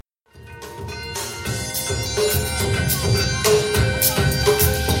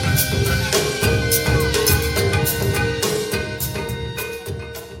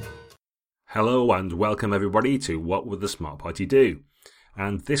Hello and welcome everybody to What Would the Smart Party Do?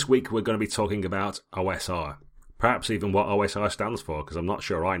 And this week we're going to be talking about OSR. Perhaps even what OSR stands for, because I'm not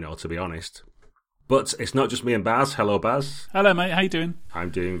sure I know, to be honest. But it's not just me and Baz. Hello, Baz. Hello, mate. How you doing? I'm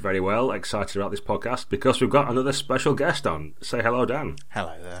doing very well. Excited about this podcast because we've got another special guest on. Say hello, Dan.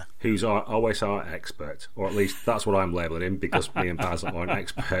 Hello there. Who's our OSR expert, or at least that's what I'm labelling him, because me and Baz aren't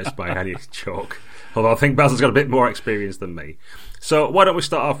experts by any chalk. Although I think Baz has got a bit more experience than me. So why don't we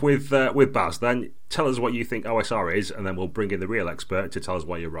start off with Baz then? Tell us what you think OSR is, and then we'll bring in the real expert to tell us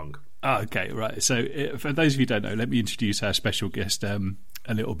why you're wrong. Okay, right. So for those of you who don't know, let me introduce our special guest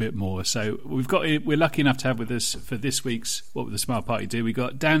a little bit more. So we're lucky enough to have with us for this week's What Would the Smart Party Do? We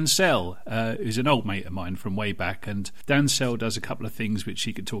got Dan Sell, who's an old mate of mine from way back, and Dan Sell does a couple of things which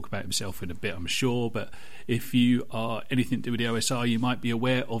he could talk about himself in a bit, I'm sure. But if you are anything to do with the OSR, you might be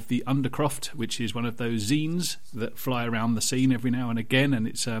aware of the Undercroft, which is one of those zines that fly around the scene every now and again, and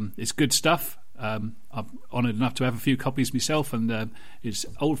it's good stuff. I'm honoured enough to have a few copies myself, and it's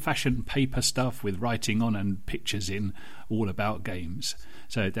old-fashioned paper stuff with writing on and pictures in, all about games.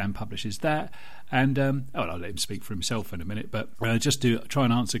 So Dan publishes that, and I'll let him speak for himself in a minute, but just to try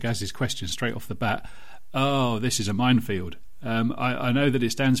and answer Gaz's question straight off the bat, this is a minefield. I know that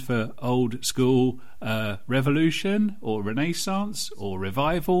it stands for old school revolution or renaissance or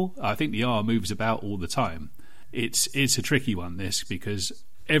revival. I think the R moves about all the time. It's a tricky one, this, because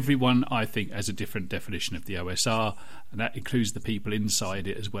everyone, I think, has a different definition of the OSR, and that includes the people inside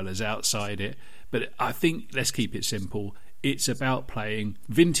it as well as outside it. But I think, let's keep it simple. It's about playing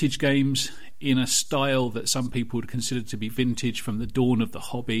vintage games in a style that some people would consider to be vintage from the dawn of the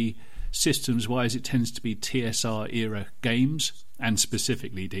hobby. Systems-wise, it tends to be TSR-era games, and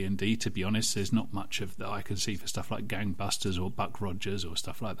specifically D&D, to be honest. There's not much of that I can see for stuff like Gangbusters or Buck Rogers or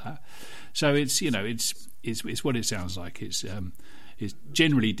stuff like that. So it's what it sounds like. It's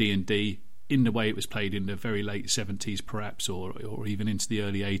generally D&D in the way it was played in the very late 70s perhaps, or even into the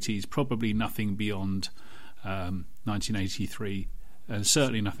early 80s, probably nothing beyond 1983, and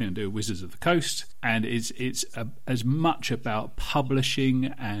certainly nothing to do with Wizards of the Coast. And it's as much about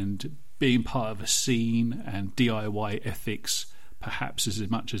publishing and being part of a scene and DIY ethics perhaps as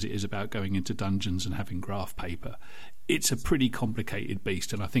much as it is about going into dungeons and having graph paper. It's a pretty complicated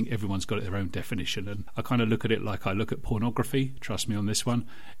beast, and I think everyone's got their own definition, and I kind of look at it like I look at pornography. Trust me on this one.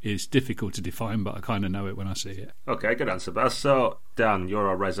 It's difficult to define, but I kind of know it when I see it. Okay, good answer, Baz. So, Dan, you're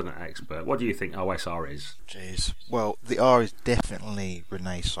our resident expert. What do you think OSR is? Jeez. Well, the R is definitely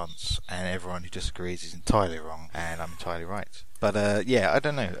Renaissance, and everyone who disagrees is entirely wrong, and I'm entirely right. But, I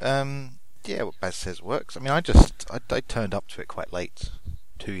don't know. What Baz says works. I mean, I turned up to it quite late.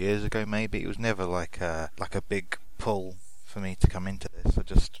 2 years ago, maybe. It was never like a big pull for me to come into this.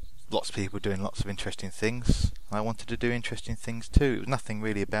 Just lots of people doing lots of interesting things. I wanted to do interesting things too. It was nothing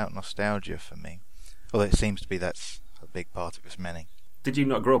really about nostalgia for me, although it seems to be that's a big part of it for many. Did you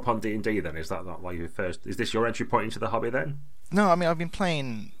not grow up on D&D then? Is that not like your first? Is this your entry point into the hobby then? No, I mean I've been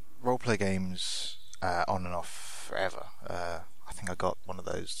playing roleplay games on and off forever. I think I got one of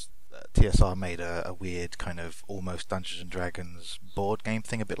those. TSR made a weird kind of almost Dungeons and Dragons board game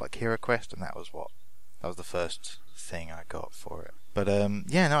thing, a bit like HeroQuest, and that was the first thing I got for it. But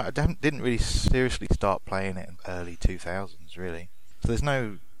I didn't really seriously start playing it in early 2000s, really. So there's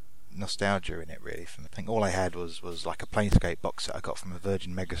no nostalgia in it, really. For me. I think all I had was like a Planescape box set I got from a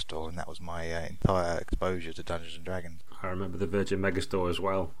Virgin Megastore, and that was my entire exposure to Dungeons and Dragons. I remember the Virgin Megastore as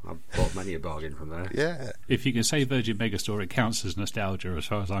well. I bought many a bargain from there. Yeah. If you can say Virgin Megastore, it counts as nostalgia as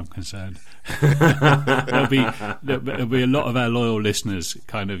far as I'm concerned. there'll be a lot of our loyal listeners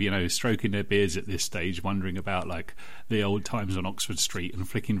kind of, stroking their beards at this stage, wondering about like the old times on Oxford Street and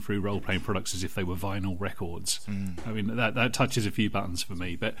flicking through role-playing products as if they were vinyl records. I mean, that touches a few buttons for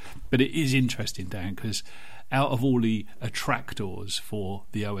me. But it is interesting, Dan, because out of all the attractors for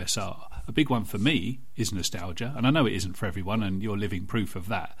the OSR, a big one for me is nostalgia, and I know it isn't for everyone, and you're living proof of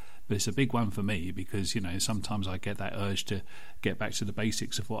that, but it's a big one for me because sometimes I get that urge to get back to the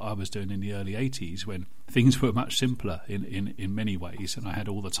basics of what I was doing in the early 80s when things were much simpler in many ways, and I had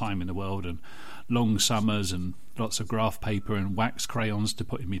all the time in the world and long summers and lots of graph paper and wax crayons to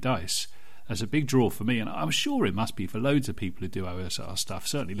put in my dice. That's a big draw for me, and I'm sure it must be for loads of people who do OSR stuff,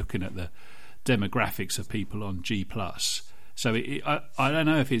 certainly looking at the demographics of people on G+. So I don't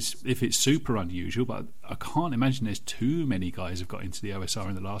know if it's super unusual, but I can't imagine there's too many guys who've got into the OSR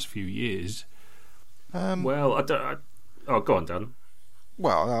in the last few years. Go on, Dan.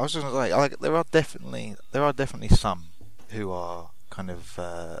 Well, I was just going to say, there are definitely some who are kind of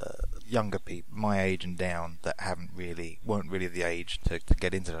younger people, my age and down, that weren't really the age to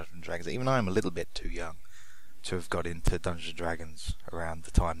get into Dungeons and Dragons. Even I'm a little bit too young. to have got into Dungeons and Dragons around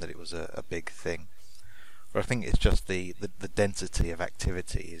the time that it was a big thing. But I think it's just the density of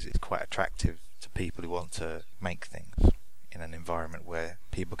activity is quite attractive to people who want to make things in an environment where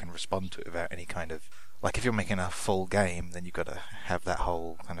people can respond to it without any kind of... Like, if you're making a full game, then you've got to have that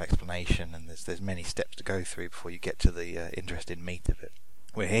whole kind of explanation, and there's many steps to go through before you get to the interesting meat of it.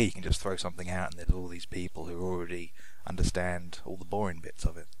 Where here you can just throw something out and there's all these people who already understand all the boring bits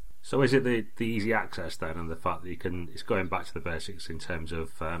of it. So is it the easy access then, and the fact that you can, it's going back to the basics in terms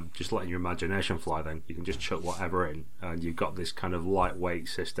of just letting your imagination fly then? You can just chuck whatever in and you've got this kind of lightweight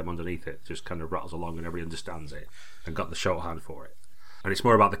system underneath it, just kind of rattles along and everybody understands it and got the shorthand for it. And it's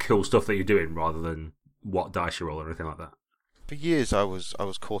more about the cool stuff that you're doing rather than what dice you roll or anything like that. For years I was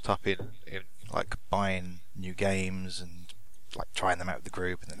caught up in like buying new games and like trying them out with the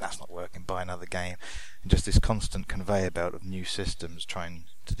group, and then that's not working, buy another game, and just this constant conveyor belt of new systems trying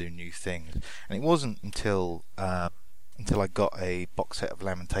to do new things. And it wasn't until I got a box set of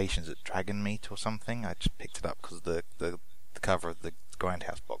Lamentations at Dragon Meat or something. I just picked it up because the cover of the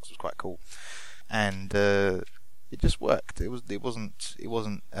Grindhouse box was quite cool, and it just worked. It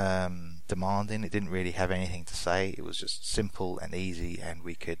wasn't demanding. It didn't really have anything to say. It was just simple and easy, and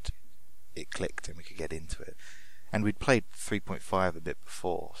it clicked and we could get into it. And we'd played 3.5 a bit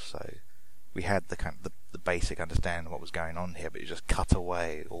before, so we had the kind of the basic understanding of what was going on here, but it just cut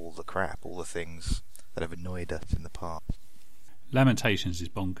away all the crap, all the things that have annoyed us in the past. Lamentations is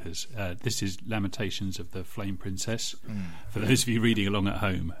bonkers. This is Lamentations of the Flame Princess. For those of you reading along at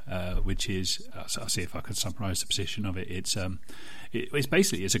home, which is, I'll see if I can summarise the position of it. It's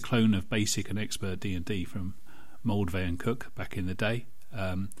basically a clone of Basic and Expert D&D from Moldvay and Cook back in the day.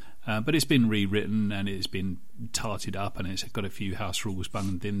 But it's been rewritten and it's been tarted up, and it's got a few house rules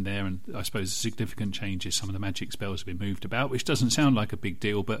bunged in there, and I suppose the significant change is some of the magic spells have been moved about, which doesn't sound like a big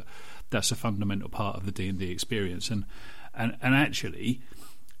deal, but that's a fundamental part of the D&D experience. And actually,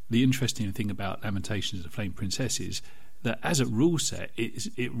 the interesting thing about Lamentations of the Flame Princess is that as a rule set,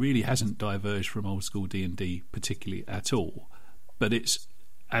 it really hasn't diverged from old school D&D particularly at all, but it's,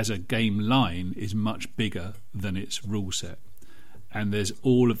 as a game line, is much bigger than its rule set. And there's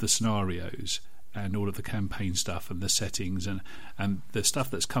all of the scenarios and all of the campaign stuff and the settings and the stuff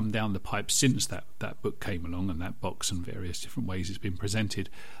that's come down the pipe since that book came along, and that box and various different ways it's been presented.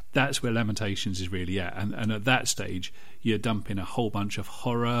 That's where Lamentations is really at. And at that stage, you're dumping a whole bunch of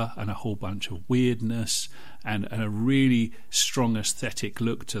horror and a whole bunch of weirdness and a really strong aesthetic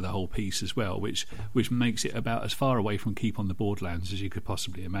look to the whole piece as well, which makes it about as far away from Keep on the Borderlands as you could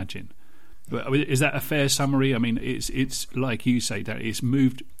possibly imagine. Is that a fair summary? I mean, it's like you say, Dan, it's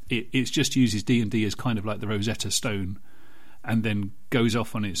moved. It just uses D&D as kind of like the Rosetta Stone, and then goes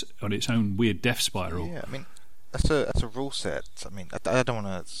off on its own weird death spiral. Yeah, I mean, that's a rule set. I mean, I don't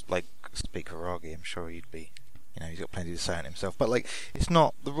want to like speak for Ragi. I'm sure he'd be, he's got plenty to say on himself. But like, it's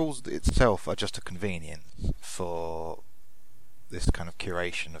not, the rules itself are just a convenience for this kind of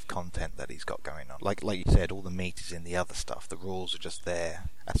curation of content that he's got going on. Like you said, all the meat is in the other stuff. The rules are just there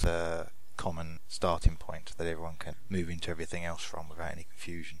as a common starting point that everyone can move into everything else from without any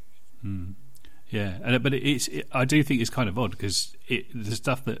confusion. Yeah, but I do think it's kind of odd because the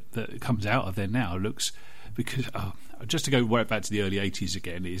stuff that comes out of there now looks, because just to go right back to the early 80s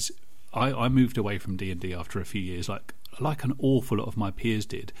again, is I moved away from D&D after a few years, like an awful lot of my peers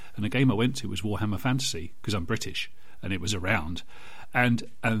did, and the game I went to was Warhammer Fantasy because I'm British and it was around. And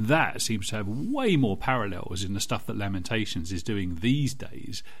that seems to have way more parallels in the stuff that Lamentations is doing these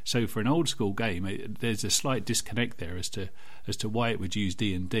days. So for an old school game, there's a slight disconnect there as to why it would use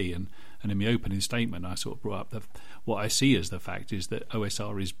D&D. And in my opening statement, I sort of brought up what I see as the fact is that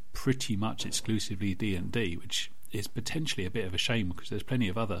OSR is pretty much exclusively D&D, which is potentially a bit of a shame because there's plenty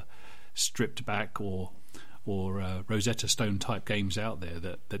of other stripped back or Rosetta Stone type games out there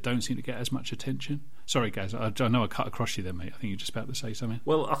that don't seem to get as much attention. Sorry, guys, I know I cut across you there, mate. I think you're just about to say something.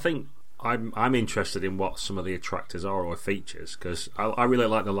 Well, I think I'm interested in what some of the attractors are or features, because I really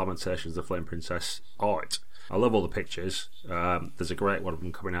like the Lamentations of the Flame Princess art. I love all the pictures. There's a great one of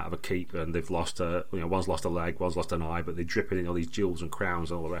them coming out of a keep, and they've lost one's lost a leg, one's lost an eye, but they're dripping in all these jewels and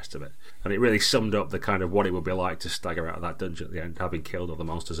crowns and all the rest of it. And it really summed up the kind of what it would be like to stagger out of that dungeon at the end, having killed all the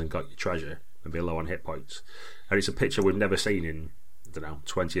monsters and got your treasure and be low on hit points. And it's a picture we've never seen in,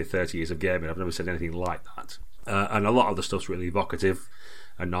 20 or 30 years of gaming. I've never seen anything like that. And a lot of the stuff's really evocative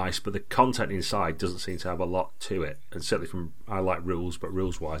and nice, but the content inside doesn't seem to have a lot to it. And certainly I like rules, but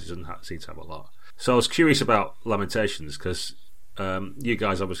rules-wise, it doesn't seem to have a lot. So I was curious about Lamentations, because you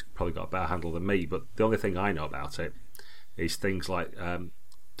guys obviously probably got a better handle than me, but the only thing I know about it is things like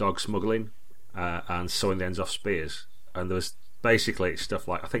dog smuggling and sewing the ends off spears. And there was basically it's stuff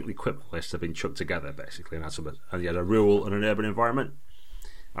like, I think the equipment lists have been chucked together basically, and you had a rural and an urban environment,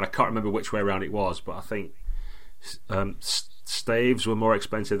 and I can't remember which way around it was, but I think staves were more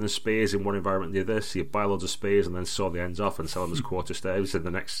expensive than spears in one environment than the other, so you buy loads of spears and then saw the ends off and sell them as quarter staves in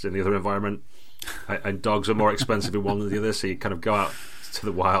the other environment. And dogs are more expensive in one than the other, so you kind of go out to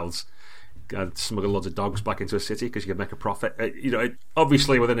the wilds and smuggle loads of dogs back into a city because you can make a profit.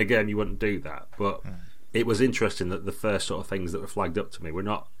 Obviously within a game you wouldn't do that, but it was interesting that the first sort of things that were flagged up to me were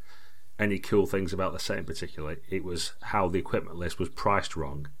not any cool things about the setting particularly. It was how the equipment list was priced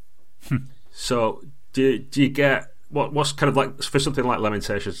wrong. So do you get what's kind of like, for something like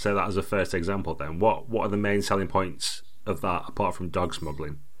Lamentations, to say that as a first example then, what are the main selling points of that apart from dog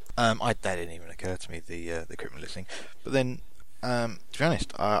smuggling? That didn't even occur to me, the equipment listing. But then, to be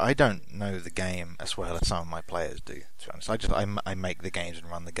honest, I don't know the game as well as some of my players do. To be honest, I make the games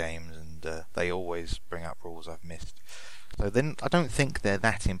and run the games, and they always bring up rules I've missed. So then, I don't think they're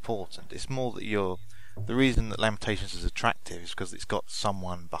that important. It's more that the reason that Lamentations is attractive is because it's got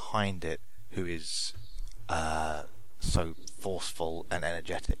someone behind it who is so forceful and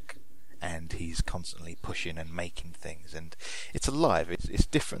energetic. And he's constantly pushing and making things, and it's alive. It's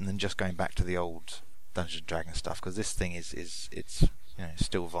different than just going back to the old Dungeons and Dragons stuff, because this thing is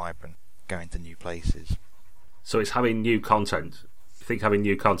still vibrant, going to new places. So it's having new content. You think having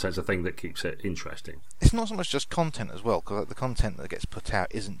new content is a thing that keeps it interesting? It's not so much just content as well, because the content that gets put out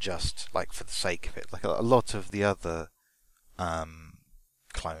isn't just like for the sake of it. Like a lot of the other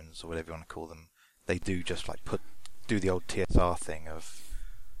clones or whatever you want to call them, they do just like do the old TSR thing of.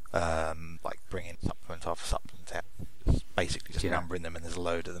 Like bringing supplement after supplement out, basically just numbering them, and there's a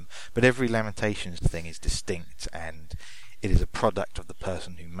load of them. But every Lamentations thing is distinct, and it is a product of the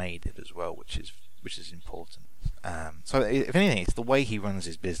person who made it as well, which is important. So if anything, it's the way he runs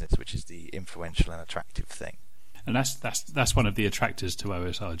his business which is the influential and attractive thing. And that's one of the attractors to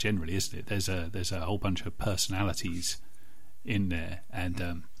OSR generally, isn't it? There's a whole bunch of personalities in there,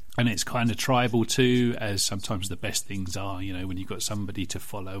 and it's kind of tribal too, as sometimes the best things are, when you've got somebody to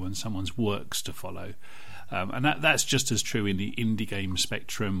follow and someone's works to follow. And that's just as true in the indie game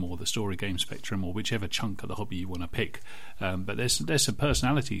spectrum or the story game spectrum or whichever chunk of the hobby you want to pick. But there's some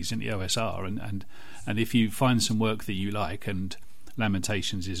personalities in the OSR, and if you find some work that you like, and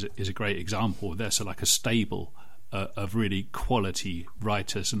Lamentations is a great example, there's like a stable of really quality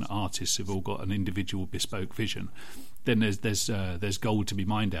writers and artists who've all got an individual bespoke vision, then there's gold to be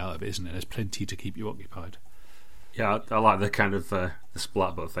mined out of it, isn't it? There's plenty to keep you occupied. Yeah, I like the kind of the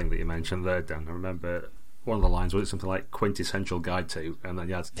Splatbook thing that you mentioned there, Dan. I remember one of the lines was something like quintessential guide to, and then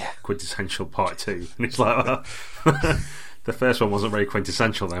you had quintessential part 2, and it's like, well, the first one wasn't very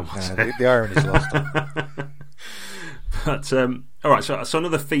quintessential then, was it? The irony's lost on. But all right, so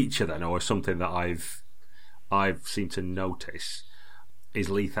another feature then, or something that I've seemed to notice, is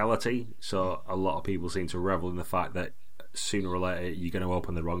lethality. So a lot of people seem to revel in the fact that sooner or later you're going to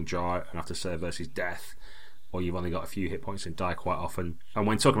open the wrong jar and have to save versus death, or you've only got a few hit points and die quite often. And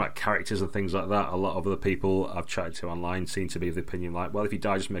when talking about characters and things like that, a lot of other people I've chatted to online seem to be of the opinion like, well, if you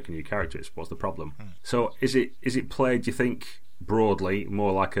die, just make a new character. What's the problem? So is it played, do you think, broadly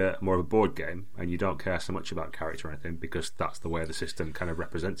more of a board game, and you don't care so much about character or anything because that's the way the system kind of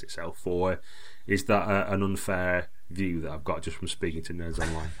represents itself, or is that an unfair view that I've got just from speaking to nerds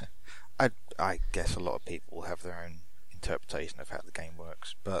online? I guess a lot of people have their own interpretation of how the game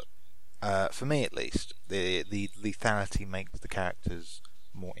works, but for me at least, the lethality makes the characters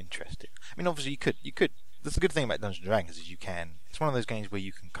more interesting. I mean, obviously you could. That's the good thing about Dungeons and Dragons is it's one of those games where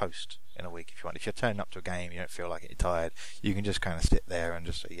you can coast in a week if you want. If you're turning up to a game, you don't feel like it, you're tired, you can just kind of sit there and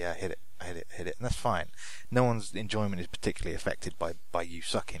just say, yeah, hit it, and that's fine. No one's enjoyment is particularly affected by you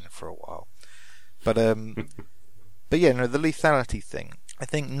sucking for a while. But yeah, no, the lethality thing. I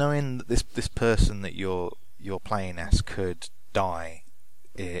think knowing that this person that you're playing as could die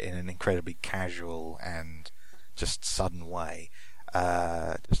in an incredibly casual and just sudden way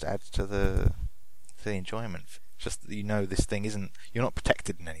just adds to the enjoyment. Just that this thing isn't, you're not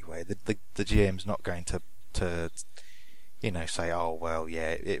protected in any way. The GM's not going to say, oh well,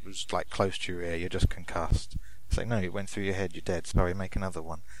 yeah, it was like close to your ear, you're just concussed. It's like, no, it went through your head, you're dead, sorry, make another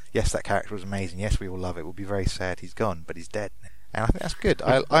one. Yes, that character was amazing, yes, we all love it, we'll be very sad he's gone, but he's dead. And I think that's good.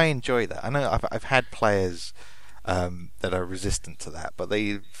 I enjoy that. I know I've had players that are resistant to that, but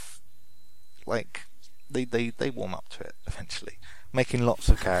they warm up to it eventually. Making lots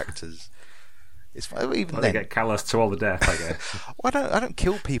of characters, it's even well, then they get callous to all the death, I guess. Well, I don't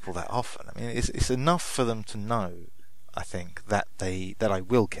kill people that often. I mean, it's enough for them to know, I think, that I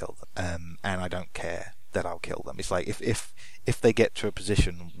will kill them, and I don't care that I'll kill them. It's like if they get to a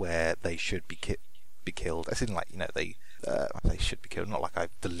position where they should be killed, as in like, they should be killed. Not like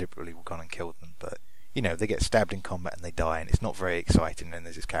I've deliberately gone and killed them, but they get stabbed in combat and they die, and it's not very exciting. And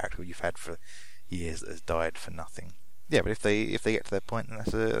there's this character you've had for years that has died for nothing. Yeah, but if they get to that point, then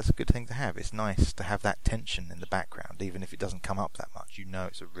that's a good thing to have. It's nice to have that tension in the background, even if it doesn't come up that much.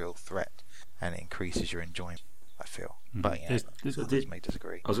 It's a real threat, and it increases your enjoyment, I feel. But others may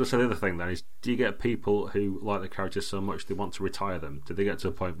disagree. I was going to say the other thing then is, do you get people who like the characters so much they want to retire them? Do they get to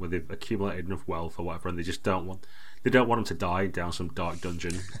a point where they've accumulated enough wealth or whatever, and they just don't want them to die down some dark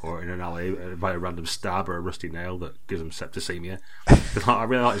dungeon or in an alley by a random stab or a rusty nail that gives them septicemia? I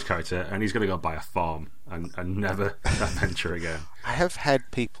really like this character, and he's going to go buy a farm and never adventure again. I have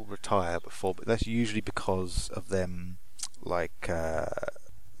had people retire before, but that's usually because of them, like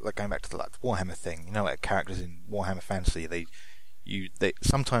going back to the Warhammer thing. Like characters in Warhammer Fantasy, they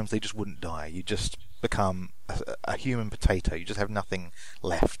sometimes they just wouldn't die. You just become a human potato. You just have nothing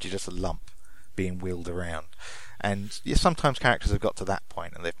left. You're just a lump being wheeled around. And sometimes characters have got to that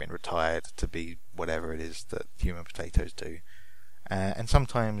point and they've been retired to be whatever it is that human potatoes do. And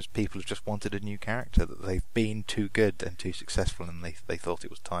sometimes people have just wanted a new character, that they've been too good and too successful, and they thought it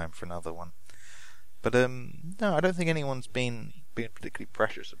was time for another one. But no, I don't think anyone's been particularly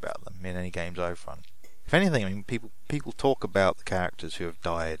precious about them in any games I've run. If anything, people talk about the characters who have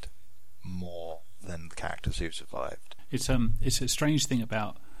died more than the characters who've survived. It's a strange thing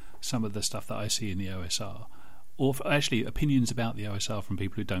about some of the stuff that I see in the OSR, or actually opinions about the OSR from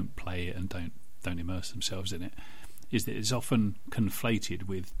people who don't play it and don't immerse themselves in it, is that it's often conflated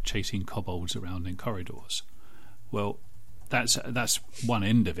with chasing kobolds around in corridors. Well, that's one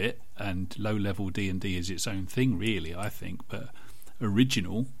end of it, and low-level D&D is its own thing, really, I think. But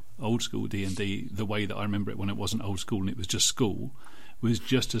original, old-school D&D, the way that I remember it when it wasn't old school and it was just school, was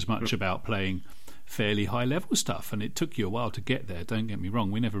just as much about playing fairly high-level stuff, and it took you a while to get there. Don't get me wrong,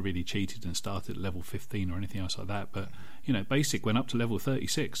 we never really cheated and started at level 15 or anything else like that, but basic went up to level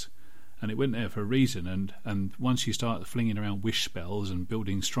 36, and it went there for a reason. And once you start flinging around wish spells and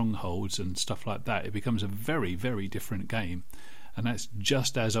building strongholds and stuff like that, it becomes a very, very different game, and that's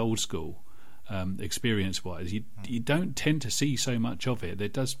just as old school. Experience-wise, you don't tend to see so much of it.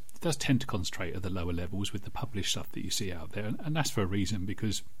 It does tend to concentrate at the lower levels with the published stuff that you see out there, and that's for a reason,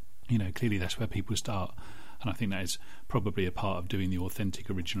 because clearly that's where people start, and I think that is probably a part of doing the authentic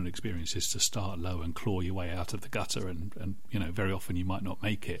original experience, is to start low and claw your way out of the gutter, and very often you might not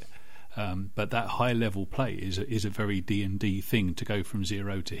make it. But that high level play is a very D&D thing, to go from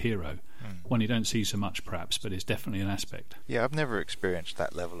zero to hero. One you don't see so much perhaps, but it's definitely an aspect. Yeah, I've never experienced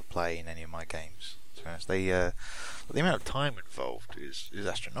that level of play in any of my games, to be honest. The amount of time involved is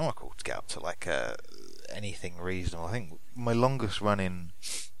astronomical to get up to anything reasonable. I think my longest running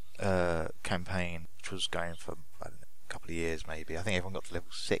campaign, which was going for a couple of years maybe, I think everyone got to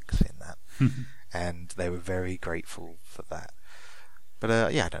level 6 in that, and they were very grateful for that. But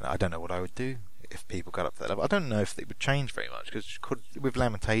I don't know what I would do if people got up to that level. I don't know if it would change very much, because with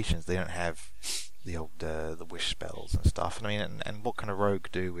Lamentations they don't have the old the wish spells and stuff. And what can a rogue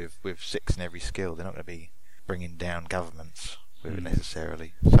do with 6 in every skill? They're not going to be bringing down governments with it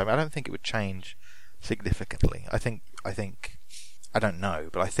necessarily. So I don't think it would change significantly. I think I don't know,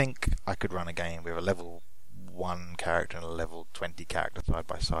 but I think I could run a game with a level 1 character and a level 20 character side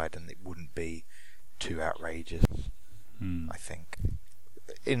by side, and it wouldn't be too outrageous. I think.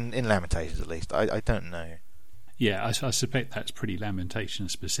 In Lamentations, at least. I don't know. Yeah, I suspect that's pretty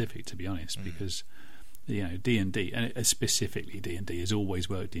Lamentations specific, to be honest, because D&D, and specifically D&D, has always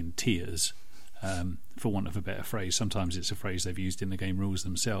worked in tiers, for want of a better phrase. Sometimes it's a phrase they've used in the game rules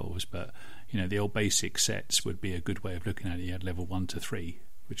themselves, but the old basic sets would be a good way of looking at it. You had level 1 to 3,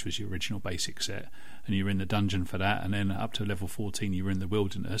 which was your original basic set, and you were in the dungeon for that, and then up to level 14 you were in the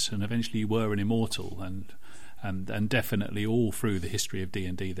wilderness, and eventually you were an immortal. And definitely all through the history of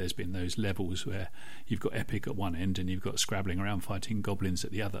D&D there's been those levels where you've got epic at one end and you've got scrabbling around fighting goblins at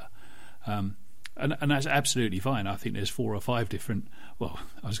the other, and that's absolutely fine. I think there's 4 or 5 different, well,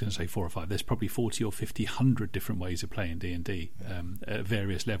 I was going to say 4 or 5, there's probably 40 or 50, 100 different ways of playing D&D at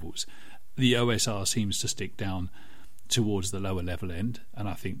various levels. The OSR seems to stick down towards the lower level end, and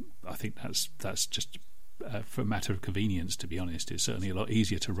I think that's just for a matter of convenience, to be honest. It's certainly a lot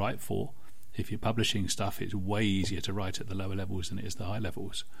easier to write for. If you're publishing stuff, it's way easier to write at the lower levels than it is the high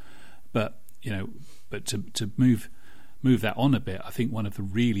levels. But to move that on a bit, I think one of the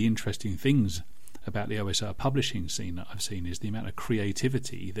really interesting things about the OSR publishing scene that I've seen is the amount of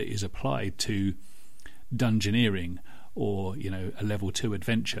creativity that is applied to dungeoneering or a level 2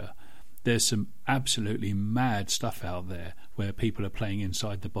 adventure. There's some absolutely mad stuff out there where people are playing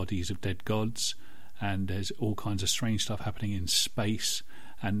inside the bodies of dead gods, and there's all kinds of strange stuff happening in space.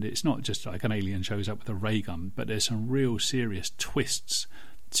 and it's not just like an alien shows up with a ray gun, but there's some real serious twists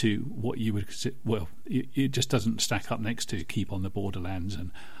to what you would consider. Well, it just doesn't stack up next to Keep on the Borderlands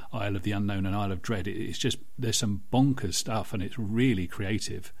and Isle of the Unknown and Isle of Dread. It's just, there's some bonkers stuff, and it's really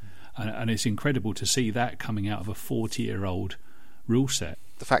creative, and it's incredible to see that coming out of a 40-year-old rule set.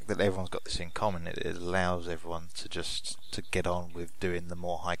 The fact that everyone's got this in common, it allows everyone to get on with doing the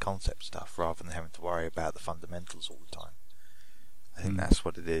more high concept stuff rather than having to worry about the fundamentals all the time. I think that's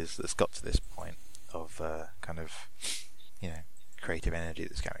what it is that's got to this point of kind of, creative energy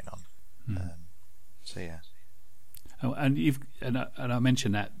that's going on. So yeah. Oh, and I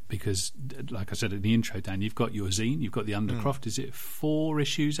mentioned that because, like I said in the intro, Dan, you've got your zine, you've got the Undercroft. Is it 4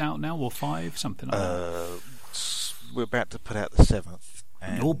 issues out now, or 5, something like that? We're about to put out the 7th.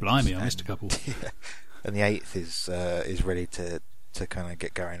 Oh, blimey! I missed a couple. Yeah, and the 8th is ready to kind of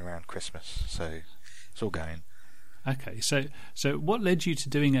get going around Christmas. So it's all going. Okay, so what led you to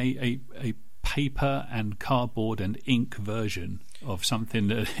doing a paper and cardboard and ink version of something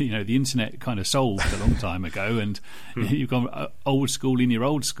that the internet kind of solved a long time ago, and you've gone old school in your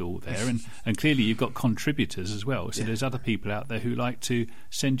old school there, and clearly you've got contributors as well. So there's other people out there who like to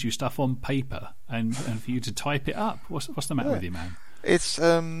send you stuff on paper and for you to type it up. What's the matter with you, man? It's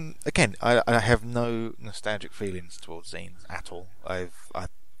again, I have no nostalgic feelings towards zines at all. I've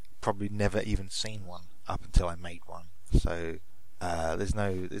probably never even seen one up until I made one. So there's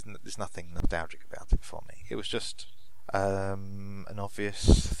nothing nostalgic about it for me. It was just an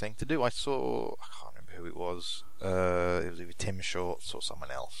obvious thing to do. I can't remember who it was. It was either Tim Shorts or someone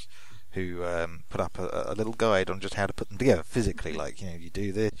else who put up a little guide on just how to put them together physically. Like, you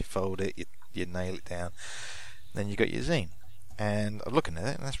do this, you fold it, you nail it down, then you got your zine. And I'm looking at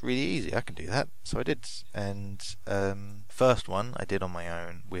it, and that's really easy. I can do that. So I did. And first one I did on my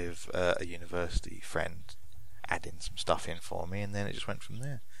own with a university friend, adding some stuff in for me, and then it just went from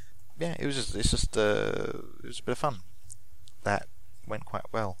there. Yeah, it was a bit of fun. That went quite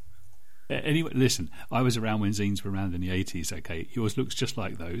well. Anyway, listen, I was around when zines were around in the 80s, okay? Yours looks just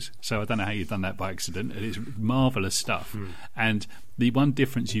like those, so I don't know how you've done that by accident. It's marvellous stuff. And the one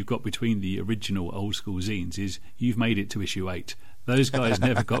difference you've got between the original old school zines is you've made it to issue 8. Those guys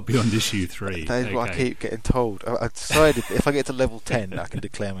never got beyond issue 3. That is what I keep getting told. I decided if I get to level 10, I can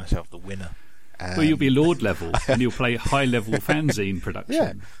declare myself the winner. Well, you'll be Lord level, and you'll play high-level fanzine production.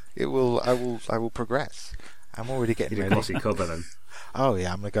 Yeah, it will. I will progress. I'm already getting ready. Glossy cover then. Oh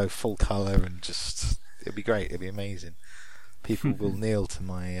yeah, I'm gonna go full colour and it'll be great. It'll be amazing. People will kneel to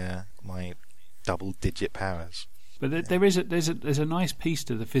my my double-digit powers. But there's a nice piece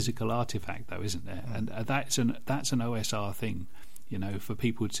to the physical artifact, though, isn't there? And that's an OSR thing. For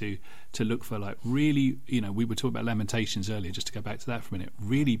people to look for, like, really, we were talking about Lamentations earlier, just to go back to that for a minute,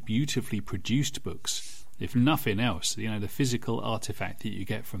 really beautifully produced books, if nothing else, the physical artifact that you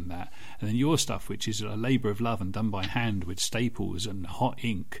get from that. And then your stuff, which is a labour of love and done by hand with staples and hot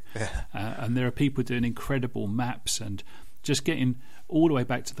ink. And there are people doing incredible maps and just getting all the way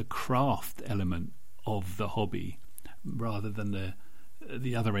back to the craft element of the hobby rather than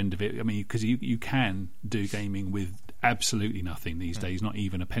the other end of it. I mean, because you can do gaming with absolutely nothing these days, not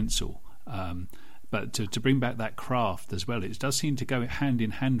even a pencil. But to bring back that craft as well, it does seem to go hand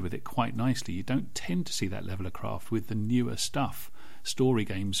in hand with it quite nicely. You don't tend to see that level of craft with the newer stuff. Story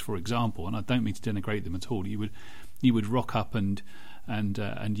games, for example, and I don't mean to denigrate them at all. You would rock up and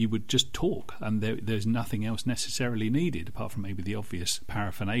you would just talk, and there's nothing else necessarily needed apart from maybe the obvious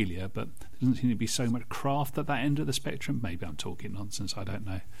paraphernalia. But there doesn't seem to be so much craft at that end of the spectrum. Maybe I'm talking nonsense. I don't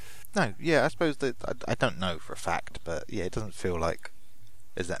know. No, yeah, I suppose that I don't know for a fact, but yeah, it doesn't feel like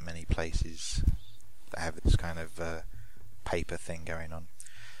there's that many places that have this kind of paper thing going on.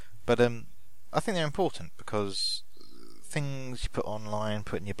 But I think they're important because things you put online,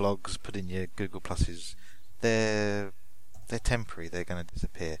 put in your blogs, put in your Google Pluses, they're temporary. They're going to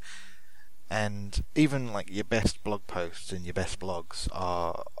disappear. And even like your best blog posts and your best blogs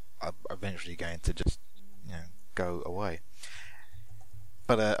are eventually going to just go away.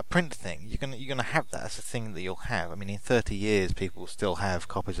 But a print thing, you're gonna have that. That's a thing that you'll have. I mean, in 30 years, people will still have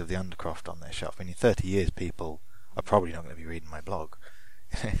copies of the Undercroft on their shelf. I mean, in 30 years, people are probably not going to be reading my blog.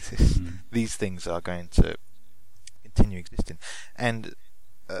 These things are going to continue existing. And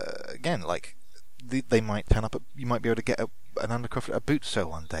again, like they might turn up. You might be able to get an Undercroft at a boot sale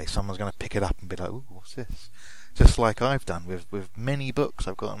one day. Someone's going to pick it up and be like, "Ooh, what's this?" Just like I've done with many books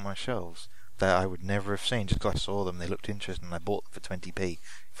I've got on my shelves that I would never have seen. Just because I saw them, they looked interesting, and I bought them for 20p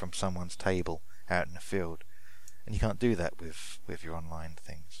from someone's table out in the field. And you can't do that with your online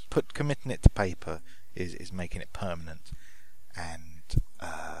things. Committing it to paper is making it permanent, and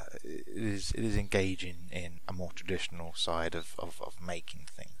but it is engaging in a more traditional side of making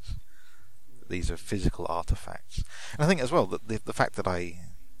things. These are physical artifacts, and I think as well that the fact that I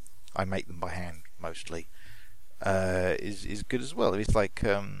make them by hand mostly is good as well. It's like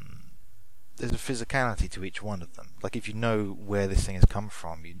there's a physicality to each one of them. Like if you know where this thing has come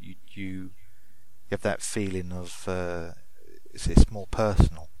from, you have that feeling of it's more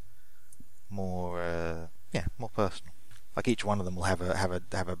personal, more personal. Like each one of them will have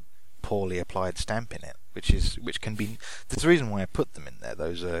a poorly applied stamp in it, which can be. There's a reason why I put them in there.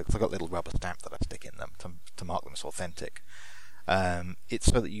 Those cause I've got a little rubber stamp that I stick in them to mark them as authentic. It's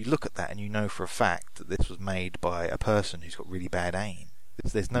so that you look at that and you know for a fact that this was made by a person who's got really bad aim.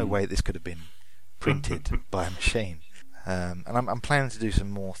 There's no way this could have been printed by a machine. And I'm planning to do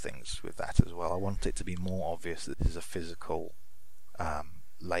some more things with that as well. I want it to be more obvious that this is a physical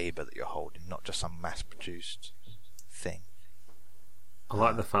labour that you're holding, not just some mass-produced thing. I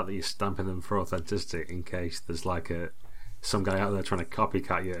like the fact that you're stamping them for authenticity in case there's like some guy out there trying to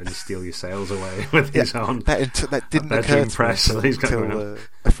copycat you and steal your sales away with his own. That didn't occur to me until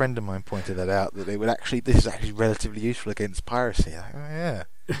a friend of mine pointed that out. That this is actually relatively useful against piracy.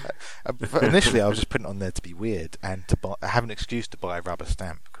 But initially, I was just putting it on there to be weird and to have an excuse to buy a rubber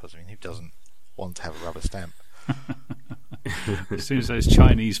stamp, because who doesn't want to have a rubber stamp? As soon as those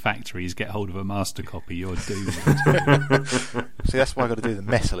Chinese factories get hold of a master copy, you're doomed. See, that's why I've got to do them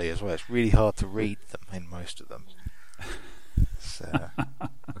messily as well. It's really hard to read them in most of them.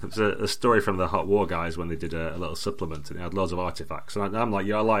 There's a story from the Hot War guys when they did a little supplement, and it had loads of artifacts. And I'm like,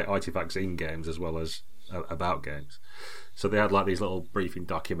 I like artifacts in games as well as about games. So they had like these little briefing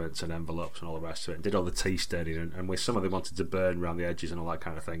documents and envelopes and all the rest of it, and did all the tea staining, and with some of them wanted to burn around the edges and all that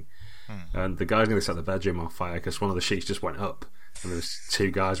kind of thing. And the guy's going to set the bedroom on fire because one of the sheets just went up, and there's two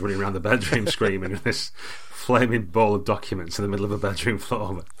guys running around the bedroom screaming, and this flaming ball of documents in the middle of a bedroom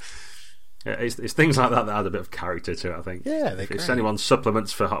floor. But it's things like that add a bit of character to it, I think. Yeah, if it's anyone's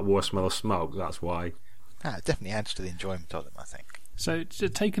supplements for Hot War Smell of Smoke, that's why. It definitely adds to the enjoyment of them, I think. So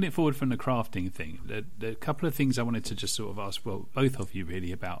taking it forward from the crafting thing, there are a couple of things I wanted to just sort of ask, well, both of you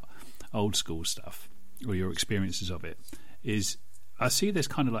really, about old school stuff or your experiences of it. Is I see there's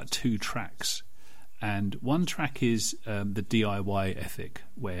kind of like two tracks, and one track is the DIY ethic,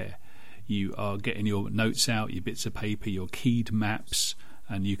 where you are getting your notes out, your bits of paper, your keyed maps,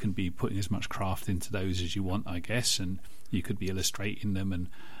 and you can be putting as much craft into those as you want, I guess, and you could be illustrating them and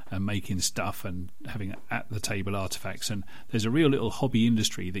making stuff and having at the table artifacts. And there's a real little hobby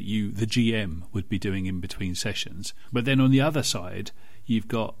industry that you, the GM, would be doing in between sessions. But then on the other side, you've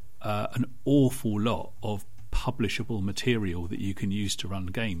got an awful lot of publishable material that you can use to run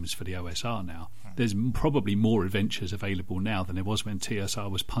games for the OSR now. There's probably more adventures available now than there was when TSR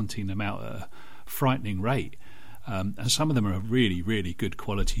was punting them out at a frightening rate. And some of them are really, really good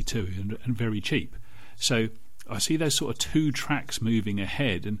quality too, and very cheap. So I see those sort of two tracks moving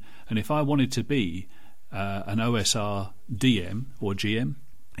ahead, and if I wanted to be an OSR DM or GM,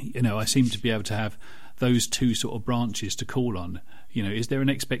 I seem to be able to have those two sort of branches to call on. Is there an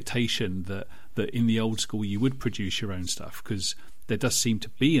expectation that in the old school you would produce your own stuff? Because there does seem to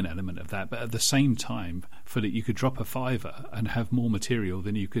be an element of that, but at the same time, for that you could drop a $5 and have more material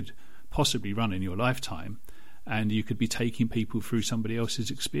than you could possibly run in your lifetime, and you could be taking people through somebody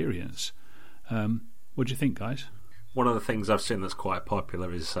else's experience. What do you think, guys? One of the things I've seen that's quite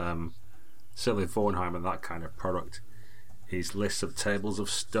popular is certainly Vornheim and that kind of product is lists of tables of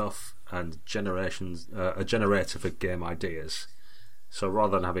stuff and a generator for game ideas. So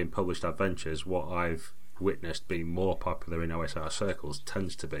rather than having published adventures, what I've witnessed being more popular in OSR circles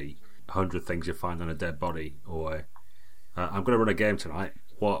tends to be 100 things you find on a dead body, or I'm going to run a game tonight.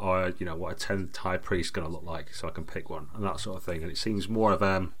 What a 10th high priest going to look like, so I can pick one, and that sort of thing. And it seems more of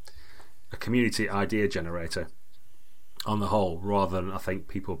a community idea generator on the whole, rather than I think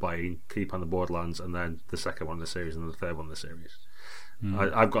people buying Keep on the Borderlands and then the second one in the series and the third one in the series.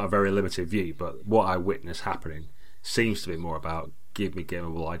 I've got a very limited view, but what I witness happening seems to be more about give me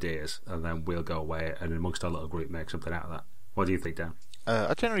gameable ideas and then we'll go away and amongst our little group make something out of that. What do you think, Dan?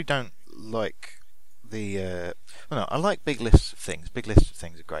 I generally don't like I like big lists of things. Big lists of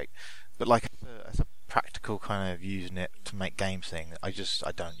things are great, but like as a practical kind of using it to make games thing, I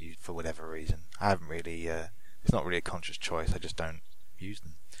don't use for whatever reason. I haven't really. It's not really a conscious choice. I just don't use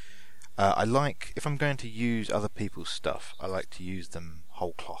them. I like, if I'm going to use other people's stuff, I like to use them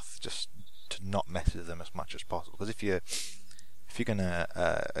whole cloth, just to not mess with them as much as possible. Because if you're going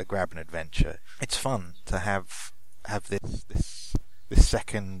to grab an adventure, it's fun to have this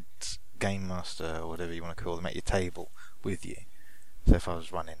second game master or whatever you want to call them at your table with you. So if I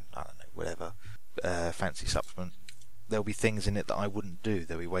was running, I don't know, whatever fancy supplement there'll be things in it that I wouldn't do.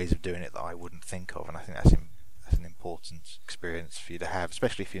 There'll be ways of doing it that I wouldn't think of, and I think that's an important experience for you to have,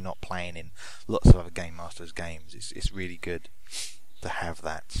 especially if you're not playing in lots of other Game Masters games. It's really good to have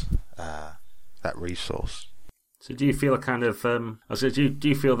that resource. So do you feel a kind of do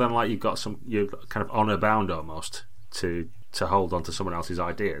you feel then like you're kind of honour bound almost to hold on to someone else's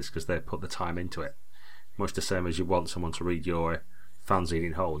ideas because they put the time into it, much the same as you want someone to read your fanzine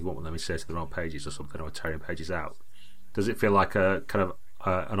in whole, you want them to say to the wrong pages or something, or tearing pages out. Does it feel like a kind of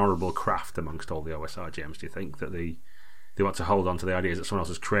an honourable craft amongst all the OSR GMs? Do you think that they want to hold on to the ideas that someone else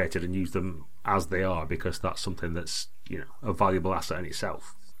has created and use them as they are because that's something that's a valuable asset in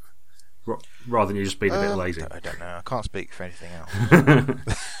itself, rather than you just being a bit lazy? I don't know. I can't speak for anything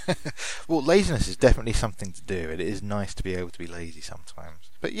else. Well, laziness is definitely something to do. It is nice to be able to be lazy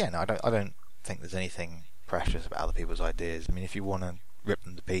sometimes. But yeah, no, I don't think there's anything precious about other people's ideas. I mean, if you want to rip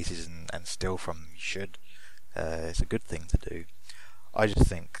them to pieces and steal from them, you should. It's a good thing to do. I just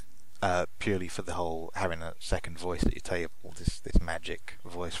think purely for the whole having a second voice at your table, this magic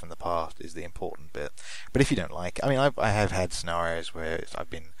voice from the past is the important bit. But if you don't like, I mean, I have had scenarios where I've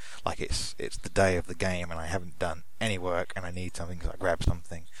been like it's the day of the game and I haven't done any work and I need something, so I grab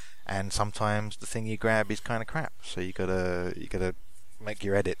something, and sometimes the thing you grab is kind of crap, so you gotta make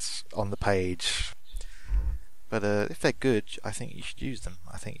your edits on the page. But if they're good, I think you should use them.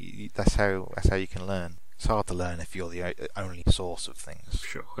 I think that's how you can learn. It's hard to learn if you're the only source of things.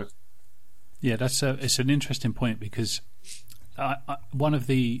 Sure. Yeah, it's an interesting point because one of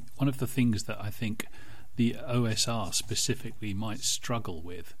the things that I think the OSR specifically might struggle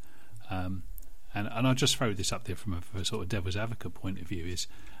with, and I'll just throw this up there from a sort of devil's advocate point of view, is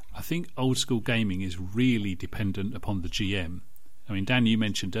I think old school gaming is really dependent upon the GM. I mean, Dan, you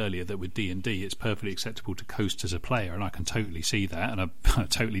mentioned earlier that with D&D it's perfectly acceptable to coast as a player, and I can totally see that, and I've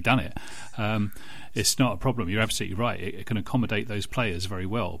totally done it. It's not a problem. You're absolutely right. It can accommodate those players very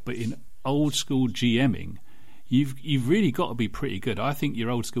well. But in old school GMing, you've really got to be pretty good. I think your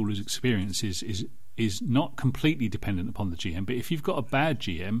old school experience is not completely dependent upon the GM, but if you've got a bad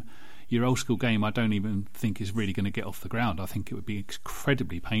GM, your old school game I don't even think is really going to get off the ground. I think it would be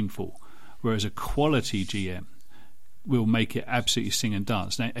incredibly painful. Whereas a quality GM will make it absolutely sing and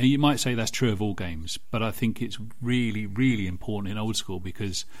dance. Now, you might say that's true of all games, but I think it's really, really important in old school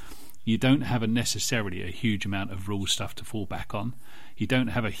because you don't have necessarily a huge amount of rule stuff to fall back on. You don't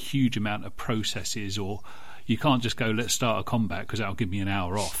have a huge amount of processes, or you can't just go, let's start a combat because that'll give me an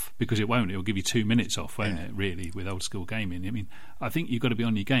hour off, because it won't. It'll give you 2 minutes off, won't it, really, with old school gaming? I mean, I think you've got to be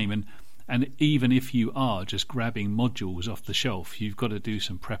on your game, and even if you are just grabbing modules off the shelf, you've got to do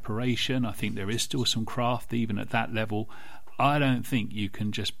some preparation. I think there is still some craft even at that level. I don't think you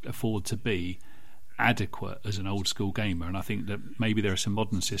can just afford to be adequate as an old school gamer, and I think that maybe there are some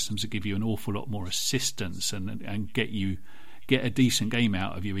modern systems that give you an awful lot more assistance and get a decent game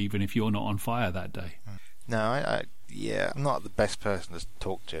out of you even if you're not on fire that day. No, I'm not the best person to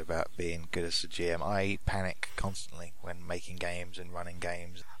talk to about being good as a GM. I panic constantly when making games and running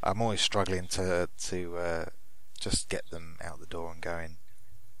games. I'm always struggling to just get them out the door and going.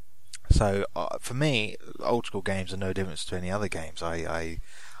 So for me, old school games are no different to any other games. I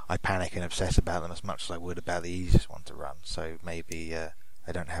panic and obsess about them as much as I would about the easiest one to run. So maybe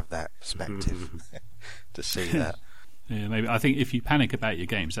I don't have that perspective to see that. Yeah, maybe. I think if you panic about your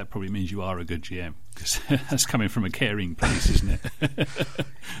games, that probably means you are a good GM, because that's coming from a caring place, isn't it?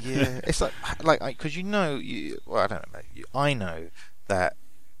 Yeah, it's like because well, I don't know. I know that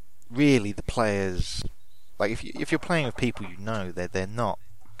really the players, like if you're playing with people you know, they're not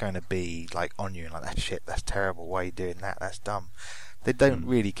going to be like on you and like, that shit, that's terrible. Why are you doing that? That's dumb. They don't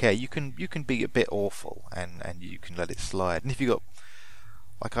really care. You can be a bit awful and you can let it slide. And if you got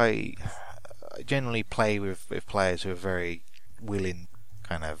like I generally play with players who are very willing,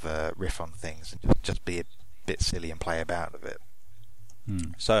 kind of riff on things and just be a bit silly and play about with it.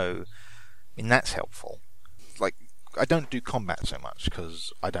 So, I mean, that's helpful. Like, I don't do combat so much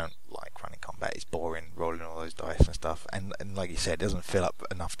because I don't like running combat. It's boring, rolling all those dice and stuff. And like you said, it doesn't fill up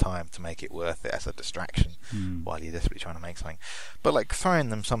enough time to make it worth it as a distraction while you're desperately trying to make something. But like throwing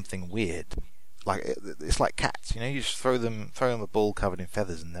them something weird, like it's like cats, you just throw them a ball covered in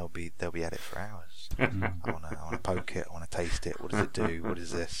feathers and they'll be at it for hours. I want to poke it, I want to taste it. What does it do? What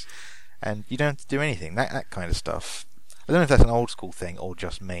is this? And you don't have to do anything. That kind of stuff. I don't know if that's an old school thing or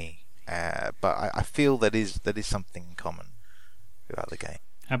just me, but I feel that is something in common about the game.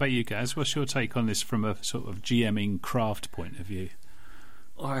 How about you, Gaz? What's your take on this from a sort of GMing craft point of view?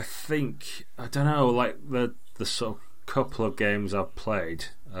 I think, I don't know, like the sort of couple of games I've played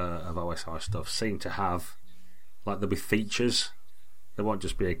of OSR stuff seem to have, like, there'll be features There won't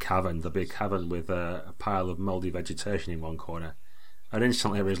just be a cavern. There'll be a cavern with a pile of mouldy vegetation in one corner. And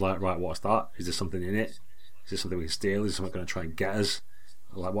instantly everybody's like, right, what's that? Is there something in it? Is there something we can steal? Is someone going to try and get us?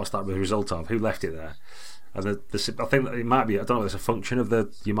 Like, what's that the result of? Who left it there? And I think that it might be, I don't know if it's a function of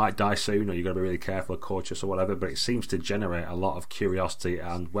you might die soon, or you've got to be really careful or cautious or whatever, but it seems to generate a lot of curiosity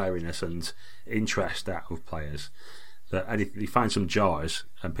and wariness and interest out of players. That you find some jars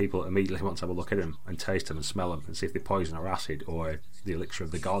and people immediately want to have a look at them and taste them and smell them and see if they're poison or acid or the elixir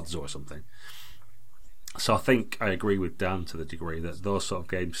of the gods or something. So I think I agree with Dan to the degree that those sort of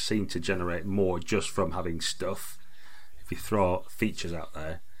games seem to generate more just from having stuff. If you throw features out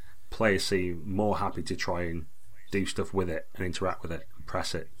there, players seem more happy to try and do stuff with it and interact with it and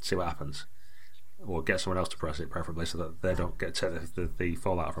press it, see what happens, or get someone else to press it preferably so that they don't get the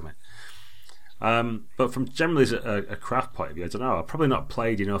fallout from it. But from generally as a craft point of view, I don't know, I've probably not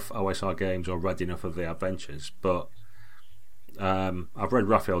played enough OSR games or read enough of the adventures, but I've read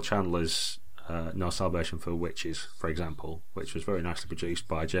Raphael Chandler's No Salvation for Witches, for example, which was very nicely produced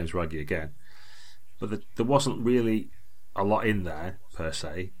by James Raggi again, but there wasn't really a lot in there per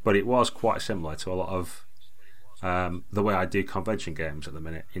se, but it was quite similar to a lot of the way I do convention games at the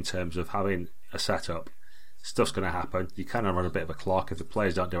minute, in terms of having a setup. Stuff's going to happen. You kind of run a bit of a clock. If the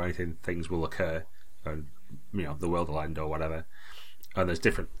players don't do anything, things will occur, and the world will end or whatever. And there's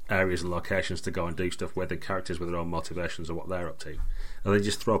different areas and locations to go and do stuff with, and characters with their own motivations or what they're up to. And they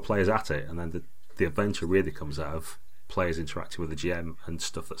just throw players at it, and then the adventure really comes out of players interacting with the GM and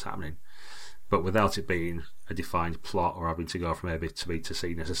stuff that's happening, but without it being a defined plot or having to go from A to B to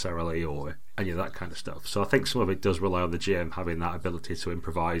C necessarily, or any of that kind of stuff. So I think some of it does rely on the GM having that ability to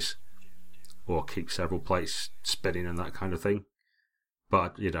improvise or keep several plates spinning and that kind of thing.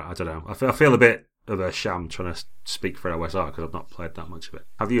 But I don't know. I feel a bit of a sham trying to speak for OSR because I've not played that much of it.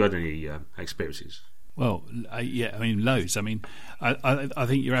 Have you had any experiences? Well, yeah, I mean, loads. I mean, I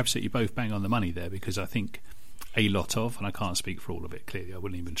think you're absolutely both bang on the money there, because I think a lot of, and I can't speak for all of it clearly, I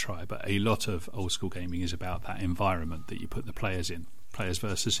wouldn't even try, but a lot of old school gaming is about that environment that you put the players in, players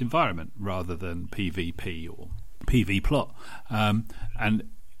versus environment, rather than PvP or PV plot. And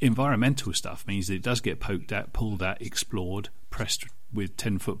environmental stuff means that it does get poked at, pulled at, explored, pressed with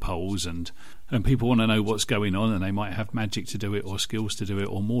 10-foot poles, and people want to know what's going on, and they might have magic to do it or skills to do it,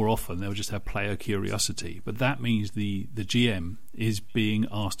 or more often they'll just have player curiosity. But that means the GM is being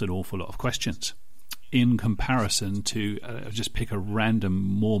asked an awful lot of questions in comparison to just pick a random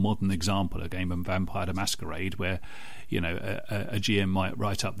more modern example, a game of Vampire the Masquerade, where a GM might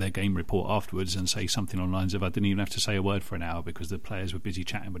write up their game report afterwards and say something on lines of, I didn't even have to say a word for an hour because the players were busy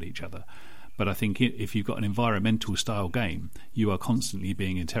chatting with each other. But I think if you've got an environmental style game, you are constantly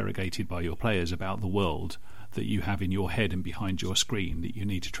being interrogated by your players about the world that you have in your head and behind your screen that you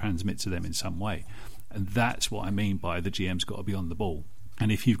need to transmit to them in some way. And that's what I mean by the GM's got to be on the ball.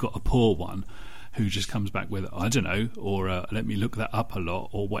 And if you've got a poor one who just comes back with, I don't know, or let me look that up a lot,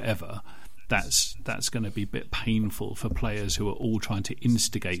 or whatever, that's going to be a bit painful for players who are all trying to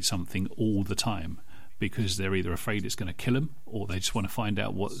instigate something all the time, because they're either afraid it's going to kill them, or they just want to find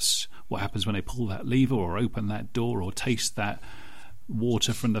out what happens when they pull that lever or open that door or taste that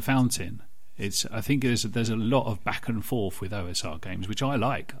water from the fountain. I think there's a lot of back and forth with OSR games, which I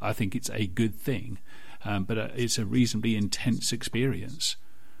like. I think it's a good thing, but it's a reasonably intense experience.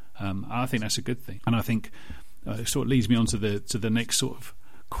 I think that's a good thing, and I think it sort of leads me on to the next sort of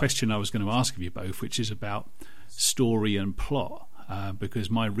question I was going to ask of you both, which is about story and plot,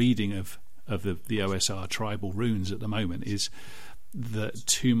 because my reading of the OSR tribal runes at the moment is that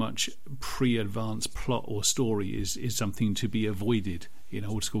too much pre-advanced plot or story is something to be avoided in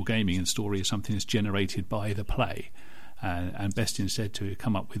old school gaming, and story is something that's generated by the play, and best instead to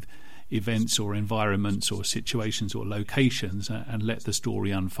come up with events or environments or situations or locations and let the story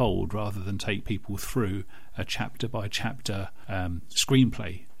unfold, rather than take people through a chapter by chapter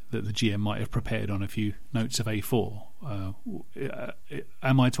screenplay that the GM might have prepared on a few notes of A4.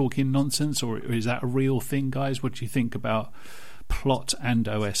 Am I talking nonsense, or is that a real thing, guys? What do you think about plot and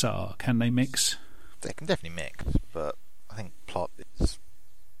OSR? Can they mix? They can definitely mix, but I think plot is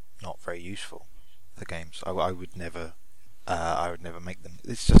not very useful for games. I would never make them.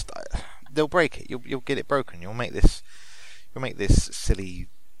 It's just they'll break it. You'll get it broken. You'll make this silly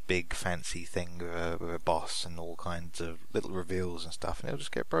big fancy thing with a boss and all kinds of little reveals and stuff, and it'll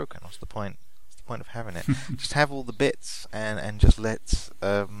just get broken. What's the point? What's the point of having it? Just have all the bits and just let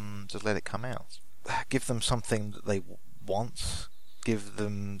it come out. Give them something that they want, give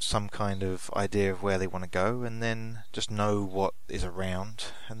them some kind of idea of where they want to go, and then just know what is around,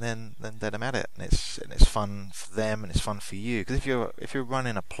 and then let them at it. And it's fun for them, and it's fun for you. Because if you're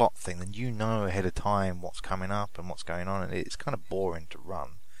running a plot thing, then you know ahead of time what's coming up and what's going on, and it's kind of boring to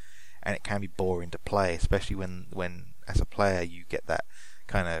run, and it can be boring to play, especially when as a player you get that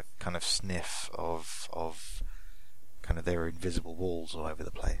kind of sniff of kind of there are invisible walls all over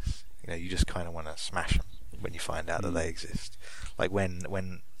the place. You know, you just kind of want to smash them when you find out that they exist. Like when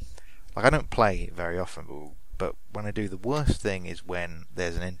like I don't play very often, but when I do, the worst thing is when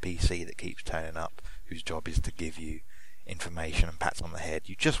there's an NPC that keeps turning up, whose job is to give you information and pats on the head.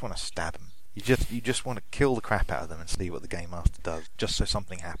 You just want to stab them. You just want to kill the crap out of them and see what the game master does, just so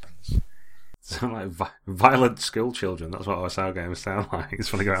something happens. Sound like violent school children. That's what OSR games sound like.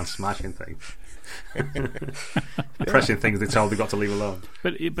 Just want to go around smashing things, pressing things they're told they've got to leave alone.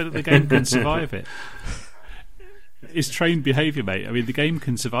 But the game can survive it. It's trained behaviour, mate. I mean, the game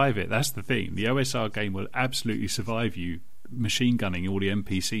can survive it. That's the thing. The OSR game will absolutely survive you machine gunning all the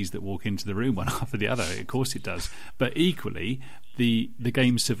NPCs that walk into the room one after the other. Of course it does. But equally, the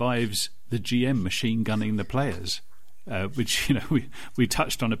game survives the GM machine gunning the players. Which, you know, we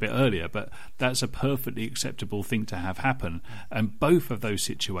touched on a bit earlier, but that's a perfectly acceptable thing to have happen. And both of those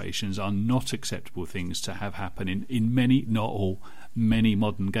situations are not acceptable things to have happen in many, not all, many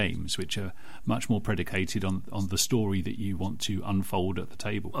modern games, which are much more predicated on the story that you want to unfold at the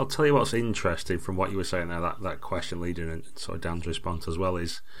table. I'll tell you what's interesting from what you were saying there, that question leading and sort of Dan's response as well,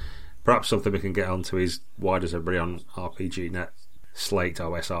 is perhaps something we can get onto is why does everybody on RPGNet slate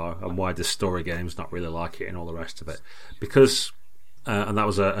OSR, and why does story games not really like it and all the rest of it? Because and that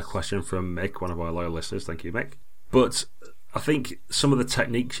was a question from Mick, one of our loyal listeners. Thank you, Mick. But I think some of the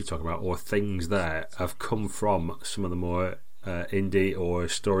techniques you talk about, or things there, have come from some of the more indie or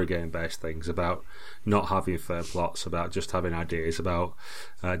story game based things, about not having fair plots, about just having ideas, about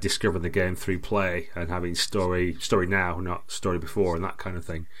discovering the game through play and having story now, not story before, and that kind of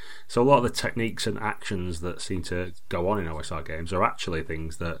thing. So a lot of the techniques and actions that seem to go on in OSR games are actually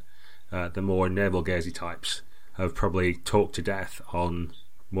things that the more navel-gazing types have probably talked to death on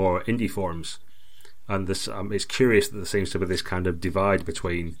more indie forums. And this, it's curious that there seems to be this kind of divide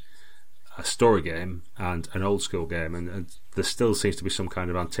between a story game and an old school game, and there still seems to be some kind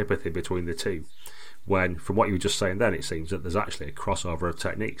of antipathy between the two, when from what you were just saying then, it seems that there's actually a crossover of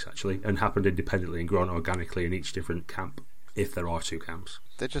techniques actually, and happened independently and grown organically in each different camp, if there are two camps.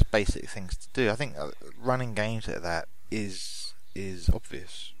 They're just basic things to do. I think running games like that is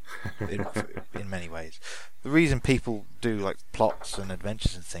obvious in many ways. The reason people do like plots and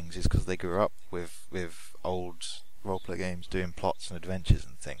adventures and things is because they grew up with old roleplay games doing plots and adventures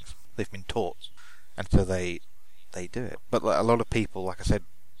and things. They've been taught, and so they do it. But like, a lot of people, like I said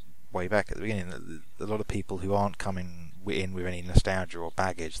way back at the beginning, a lot of people who aren't coming in with any nostalgia or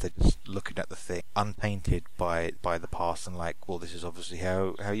baggage, they're just looking at the thing untainted by the past and like, well, this is obviously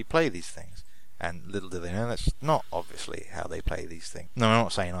how you play these things. And little do they know that's not obviously how they play these things. No, I'm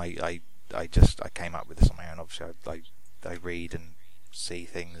not saying I came up with this on my own. Obviously, I read and see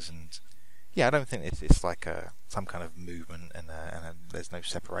things, and yeah, I don't think it's like some kind of movement and there's no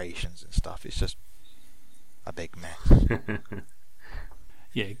separations and stuff. It's just a big mess.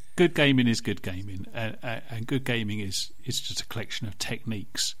 Yeah, good gaming is good gaming, and good gaming is just a collection of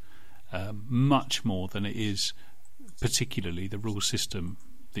techniques, much more than it is particularly the rule system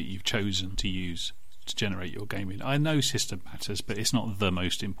that you've chosen to use to generate your gaming. I know system matters, but it's not the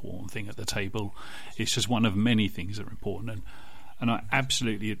most important thing at the table. It's just one of many things that are important, and I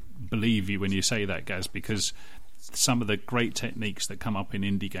absolutely believe you when you say that, Gaz, because some of the great techniques that come up in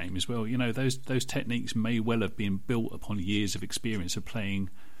indie games, well, you know, those techniques may well have been built upon years of experience of playing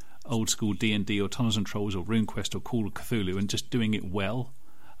old school D&D or Tunnels and Trolls or RuneQuest or Call of Cthulhu and just doing it well,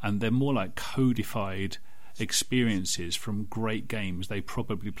 and they're more like codified experiences from great games they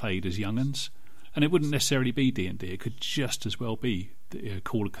probably played as young'uns. And it wouldn't necessarily be D&D, it could just as well be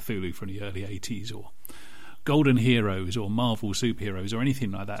Call of Cthulhu from the early 80s or Golden Heroes or Marvel superheroes or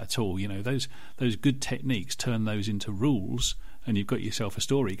anything like that at all. You know, those good techniques, turn those into rules and you've got yourself a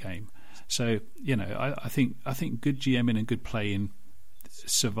story game. So, you know, I think good GMing and good playing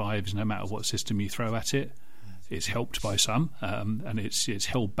survives no matter what system you throw at it. It's helped by some, and it's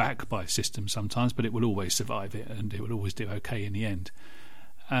held back by systems sometimes, but it will always survive it, and it will always do okay in the end.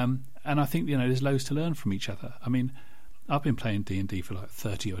 And I think, you know, there's loads to learn from each other. I mean, I've been playing D&D for like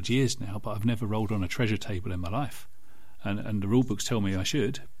 30 odd years now, but I've never rolled on a treasure table in my life. And the rule books tell me I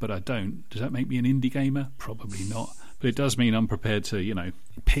should, but I don't. Does that make me an indie gamer? Probably not. But it does mean I'm prepared to, you know,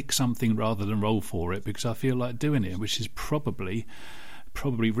 pick something rather than roll for it because I feel like doing it, which is probably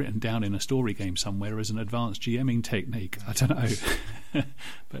probably written down in a story game somewhere as an advanced GMing technique. I don't know.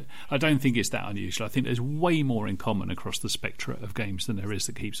 But I don't think it's that unusual. I think there's way more in common across the spectra of games than there is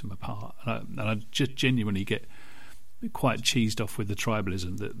that keeps them apart. And I just genuinely get quite cheesed off with the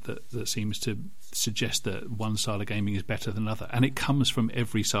tribalism that seems to suggest that one style of gaming is better than another. And it comes from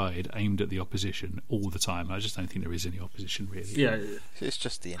every side aimed at the opposition all the time. I just don't think there is any opposition, really. Yeah, it's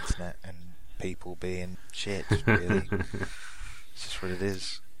just the internet and people being shit, really. It's just what it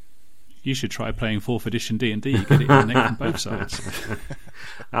is. You should try playing 4th edition D&D. You get it in the neck from both sides.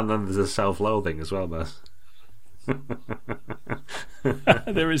 And then there's a self-loathing as well, Baz.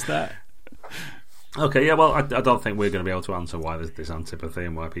 There is that. Okay, yeah, well, I don't think we're going to be able to answer why there's this antipathy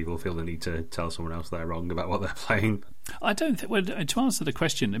and why people feel the need to tell someone else they're wrong about what they're playing. I don't think, well, to answer the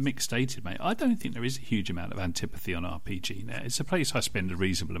question that Mick stated, mate, I don't think there is a huge amount of antipathy on RPGNet. It's a place I spend a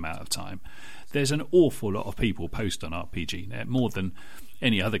reasonable amount of time. There's an awful lot of people post on RPGNet, more than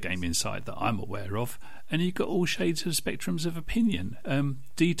any other gaming site that I'm aware of, and you've got all shades of spectrums of opinion.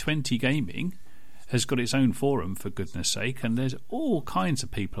 D20 Gaming has got its own forum, for goodness sake, and there's all kinds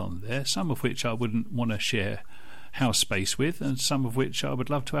of people on there, some of which I wouldn't want to share house space with, and some of which I would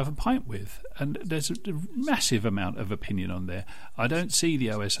love to have a pint with. And there's a massive amount of opinion on there. I don't see the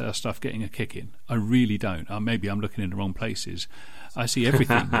OSR stuff getting a kick in. I really don't. Maybe I'm looking in the wrong places. I see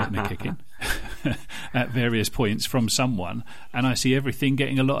everything getting a kick in at various points from someone, and I see everything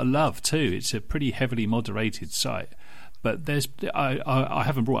getting a lot of love too. It's a pretty heavily moderated site. But I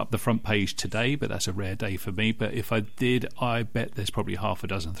haven't brought up the front page today, but that's a rare day for me. But if I did, I bet there's probably half a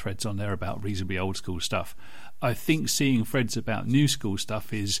dozen threads on there about reasonably old school stuff. I think seeing threads about new school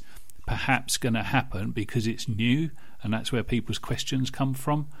stuff is perhaps going to happen because it's new, and that's where people's questions come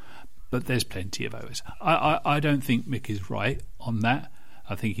from. But there's plenty of others. I don't think Mick is right on that.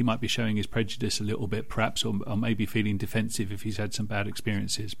 I think he might be showing his prejudice a little bit, perhaps, or maybe feeling defensive if he's had some bad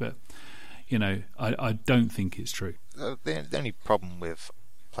experiences. But you know, I don't think it's true. The only problem with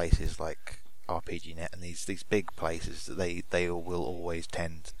places like RPGNet and these big places that they will always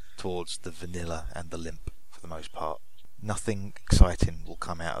tend towards the vanilla and the limp for the most part. Nothing exciting will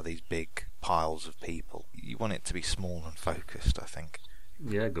come out of these big piles of people. You want it to be small and focused, I think.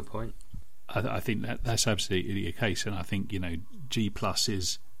 Yeah, good point. I think that's absolutely the case, and I think, you know, G Plus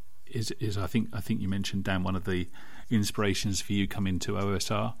is I think you mentioned, Dan, one of the inspirations for you coming to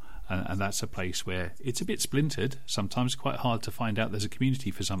OSR. And that's a place where it's a bit splintered. Sometimes quite hard to find out there's a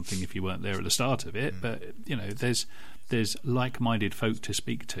community for something if you weren't there at the start of it. But you know, there's like-minded folk to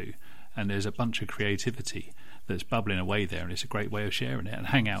speak to, and there's a bunch of creativity that's bubbling away there, and it's a great way of sharing it. And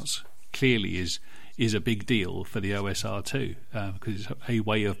Hangouts clearly is a big deal for the OSR too, because it's a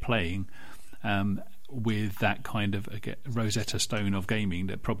way of playing with that kind of Rosetta Stone of gaming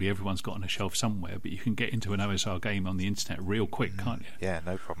that probably everyone's got on a shelf somewhere, but you can get into an OSR game on the internet real quick, can't you? Yeah,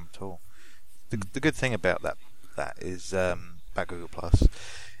 no problem at all. The good thing about that is about Google Plus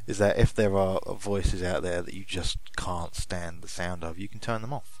is that if there are voices out there that you just can't stand the sound of, you can turn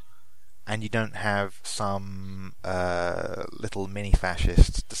them off, and you don't have some little mini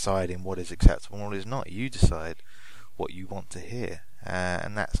fascist deciding what is acceptable and what is not. You decide what you want to hear.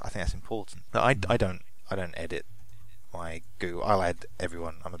 And I think that's important. No, I don't edit my Google. I'll add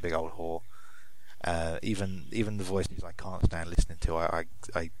everyone. I'm a big old whore. Even the voices I can't stand listening to.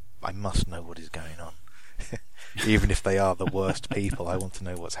 I must know what is going on. Even if they are the worst people, I want to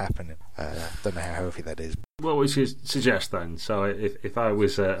know what's happening. Don't know how healthy that is. What would you suggest then? So if I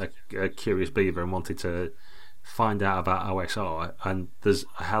was a curious beaver and wanted to find out about OSR, and there's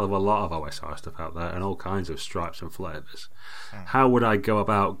a hell of a lot of OSR stuff out there and all kinds of stripes and flavours, how would I go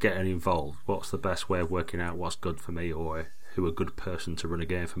about getting involved? What's the best way of working out what's good for me, or who a good person to run a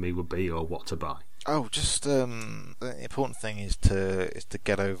game for me would be, or what to buy? Oh, just the important thing is to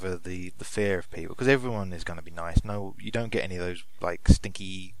get over the fear of people, because everyone is going to be nice. No, you don't get any of those like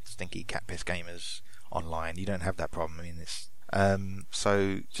stinky cat piss gamers online. You don't have that problem. I mean, it's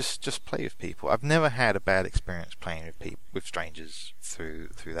so just play with people. I've never had a bad experience playing with strangers through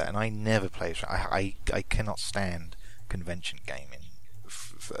that, and I never play. I cannot stand convention gaming,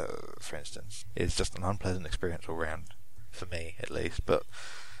 for instance. It's just an unpleasant experience all round for me, at least. But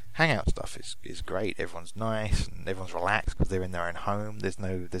Hangout stuff is great. Everyone's nice and everyone's relaxed because they're in their own home. There's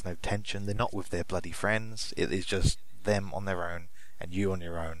no tension. They're not with their bloody friends. It is just them on their own and you on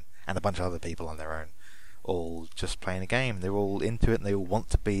your own and a bunch of other people on their own, all just playing a game. They're all into it and they all want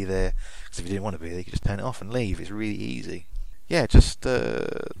to be there, because if you didn't want to be there, you could just turn it off and leave. It's really easy. Yeah, just I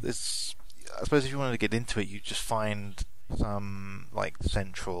suppose if you wanted to get into it, you just find some like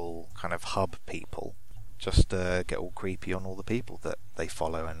central kind of hub people. Just get all creepy on all the people that they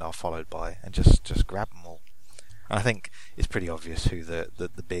follow and are followed by, and just grab them all. And I think it's pretty obvious who the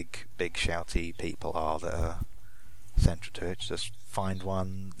big shouty people are that are central to it. Just find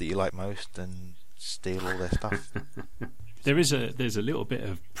one that you like most and steal all their stuff. There's a little bit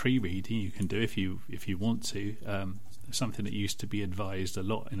of pre-reading you can do if you want to. Something that used to be advised a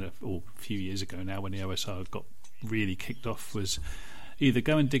lot a few years ago now, when the OSR got really kicked off, was either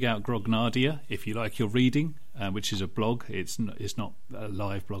go and dig out Grognardia if you like your reading, which is a blog. It's not a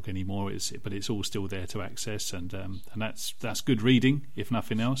live blog anymore, but it's all still there to access, and that's good reading if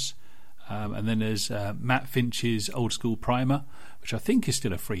nothing else. And then there's Matt Finch's Old School Primer, which I think is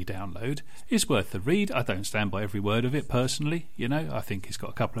still a free download. It's worth the read. I don't stand by every word of it personally. I think it's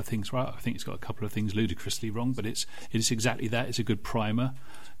got a couple of things right. I think it's got a couple of things ludicrously wrong. But it's exactly that. It's a good primer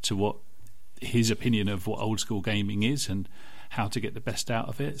to what his opinion of what old school gaming is and how to get the best out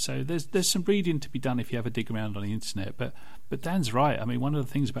of it. So there's some reading to be done if you ever dig around on the internet. But Dan's right. I mean, one of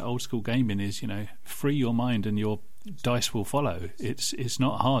the things about old school gaming is, free your mind and your dice will follow. It's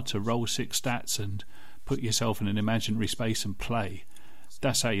not hard to roll 6 stats and put yourself in an imaginary space and play.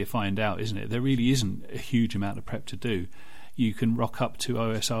 That's how you find out, isn't it? There really isn't a huge amount of prep to do. You can rock up to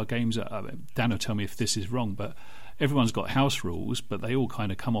OSR games. Dan will tell me if this is wrong, but everyone's got house rules, but they all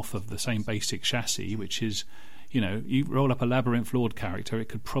kind of come off of the same basic chassis, which is, you roll up a Labyrinth Lord character, it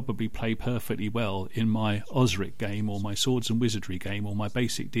could probably play perfectly well in my Osric game or my Swords and Wizardry game or my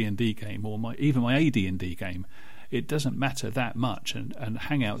basic D&D game or even my AD&D game. It doesn't matter that much, and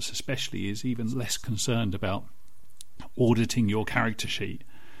Hangouts especially is even less concerned about auditing your character sheet.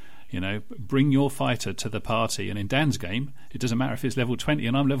 Bring your fighter to the party, and in Dan's game, it doesn't matter if it's level 20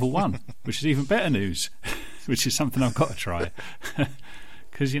 and I'm level 1, which is even better news, which is something I've got to try.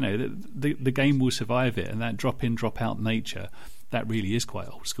 Because, the game will survive it, and that drop-in, drop-out nature, that really is quite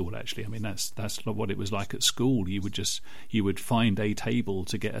old school, actually. I mean, that's what it was like at school. You would find a table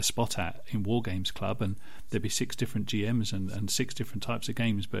to get a spot at in War Games Club, and there'd be 6 different GMs and 6 different types of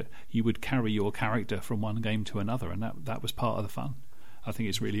games, but you would carry your character from one game to another, and that was part of the fun. I think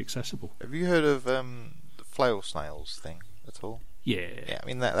it's really accessible. Have you heard of the flail snails thing at all? Yeah. Yeah, I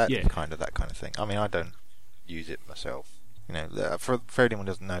mean, that's kind of that kind of thing. I mean, I don't use it myself. For anyone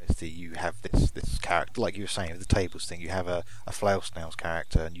who doesn't know, you have this character, like you were saying, with the tables thing. You have a Flail Snails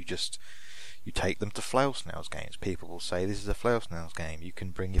character, and you take them to Flail Snails games. People will say, "This is a Flail Snails game. You can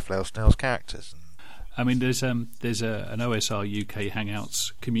bring your Flail Snails characters." I mean, there's an OSR UK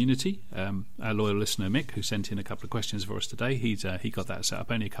Hangouts community. Our loyal listener Mick, who sent in a couple of questions for us today, he got that set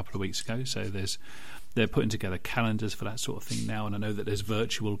up only a couple of weeks ago. So they're putting together calendars for that sort of thing now, and I know that there's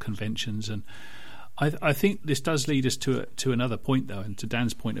virtual conventions and. I think this does lead us to another point, though, and to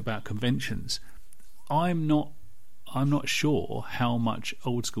Dan's point about conventions. I'm not sure how much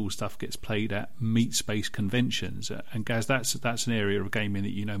old school stuff gets played at meat space conventions. And Gaz, that's an area of gaming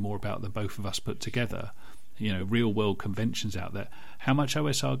that you know more about than both of us put together. Real world conventions out there. How much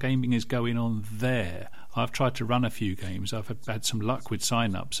OSR gaming is going on there? I've tried to run a few games. I've had some luck with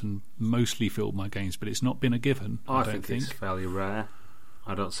sign-ups and mostly filled my games, but it's not been a given. I don't think it's fairly rare.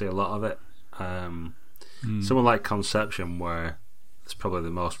 I don't see a lot of it. Someone like Conception, where it's probably the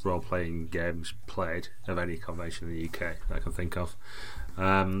most role-playing games played of any convention in the UK that I can think of,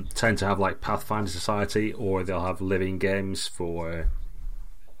 tend to have like Pathfinder Society, or they'll have living games for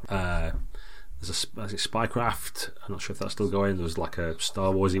there's Spycraft. I'm not sure if that's still going. There's like a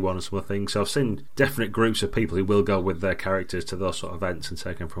Star Warsy one and some other things. So I've seen definite groups of people who will go with their characters to those sort of events and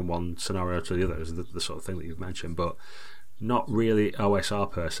take them from one scenario to the other, is the sort of thing that you've mentioned, but not really OSR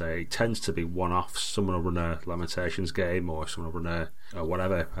per se. It tends to be one-offs. Someone will run a Lamentations game, or someone will run a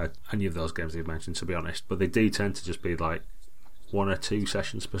whatever, any of those games that you've mentioned, to be honest. But they do tend to just be like 1 or 2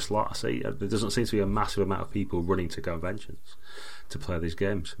 sessions per slot. I see. There doesn't seem to be a massive amount of people running to conventions to play these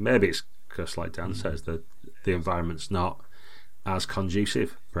games. Maybe it's because, like Dan says, the environment's not as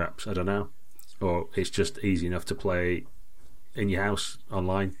conducive, perhaps. I don't know. Or it's just easy enough to play in your house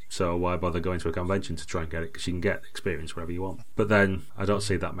online, so why bother going to a convention to try and get it, because you can get the experience wherever you want. But then I don't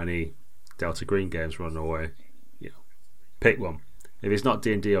see that many Delta Green games run away. Pick one. If it's not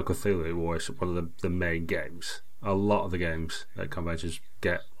D&D or Cthulhu, or it's one of the main games, a lot of the games at conventions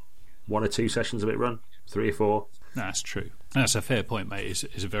get 1 or 2 sessions of it run, 3 or 4. That's true. That's a fair point, mate.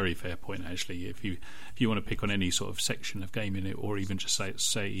 It's a very fair point, actually. If you want to pick on any sort of section of gaming, or even just say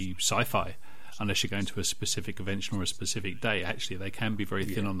sci-fi, unless you're going to a specific convention or a specific day, actually they can be very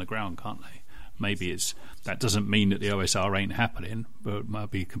thin on the ground, can't they? Maybe that doesn't mean that the OSR ain't happening, but it might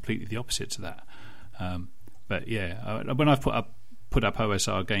be completely the opposite to that. But yeah, when I've put up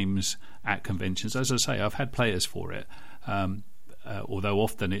OSR games at conventions, as I say, I've had players for it. Although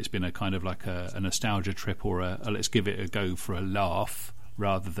often it's been a kind of like a nostalgia trip, or a let's give it a go for a laugh,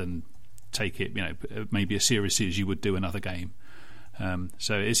 rather than take it, maybe as seriously as you would do another game.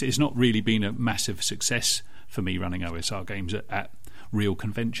 So it's not really been a massive success for me running OSR games at real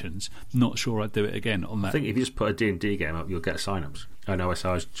conventions. Not sure I'd do it again on that. I think if you just put a D&D game up, you'll get sign-ups. And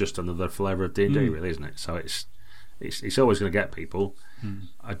OSR is just another flavour of D&D, really, isn't it? So it's always going to get people.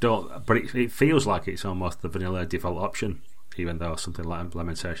 But it feels like it's almost the vanilla default option, even though something like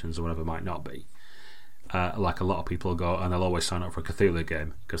implementations or whatever might not be. Like a lot of people go and they'll always sign up for a Cthulhu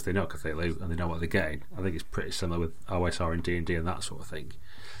game because they know Cthulhu and they know what they gain. I think it's pretty similar with OSR and D&D and that sort of thing.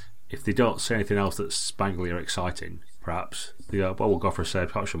 If they don't say anything else that's spangly or exciting, perhaps they go, well, we'll go for a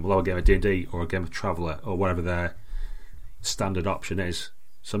saved option. We'll have a game of D&D or a game of Traveller or whatever their standard option is.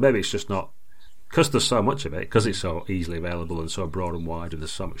 So maybe it's just not, because there's so much of it, because it's so easily available and so broad and wide and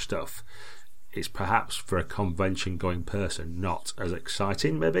there's so much stuff, it's perhaps for a convention going person not as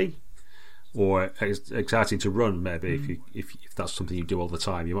exciting, maybe, or it's exciting to run, maybe. If that's something you do all the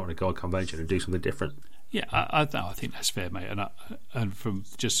time, you might want to go to a convention and do something different. Yeah, I think that's fair, mate. And from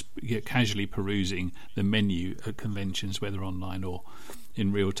just casually perusing the menu at conventions, whether online or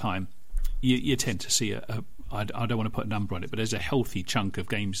in real time, you tend to see I don't want to put a number on it, but there's a healthy chunk of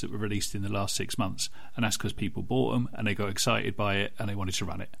games that were released in the last 6 months, and that's because people bought them and they got excited by it and they wanted to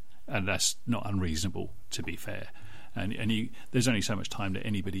run it, and that's not unreasonable, to be fair. And there's only so much time that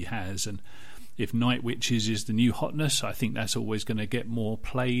anybody has, and if Night Witches is the new hotness, I think that's always going to get more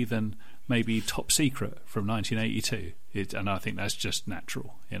play than maybe Top Secret from 1982. And I think that's just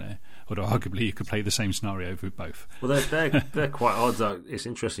natural, Although arguably you could play the same scenario with both. Well, they're quite odd, though. It's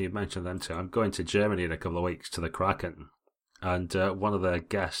interesting you mentioned them too. I'm going to Germany in a couple of weeks to the Kraken, and one of their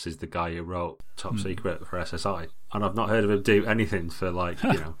guests is the guy who wrote Top Secret for SSI. And I've not heard of him do anything for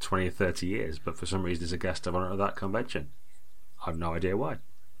 20 or 30 years, but for some reason he's a guest of honor at that convention. I have no idea why.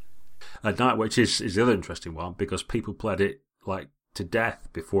 And Night Witches is the other interesting one because people played it to death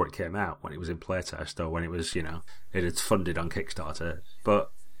before it came out, when it was in playtest or when it was, it had funded on Kickstarter.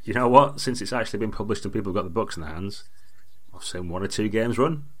 But you know what? Since it's actually been published and people have got the books in their hands, I've seen 1 or 2 games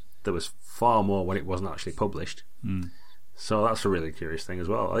run. There was far more when it wasn't actually published. So that's a really curious thing as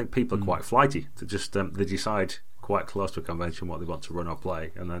well. I think people are quite flighty to just they decide quite close to a convention what they want to run or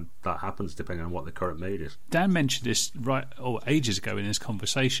play, and then that happens depending on what the current mood is. Dan mentioned this ages ago in this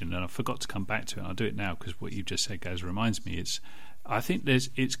conversation, and I forgot to come back to it, and I'll do it now because what you just said, Gaz, reminds me. I think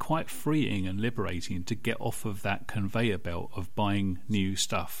it's quite freeing and liberating to get off of that conveyor belt of buying new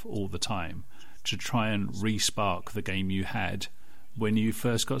stuff all the time to try and re-spark the game you had when you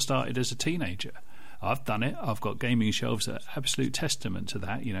first got started as a teenager. I've done it. I've got gaming shelves that are absolute testament to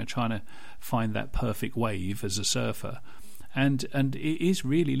that, trying to find that perfect wave as a surfer. And it is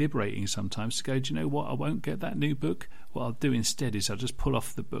really liberating sometimes to go, do you know what, I won't get that new book. What I'll do instead is I'll just pull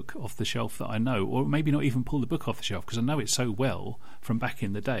off the book off the shelf that I know, or maybe not even pull the book off the shelf because I know it so well from back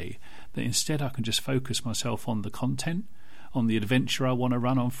in the day that instead I can just focus myself on the content, on the adventure I want to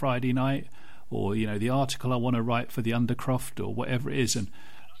run on Friday night, or the article I want to write for the Undercroft or whatever it is. And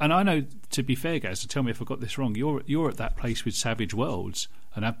I know, to be fair, guys, so tell me if I got this wrong, you're at that place with Savage Worlds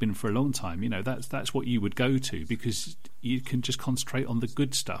and have been for a long time. That's what you would go to because you can just concentrate on the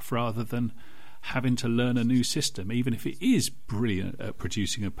good stuff rather than having to learn a new system, even if it is brilliant at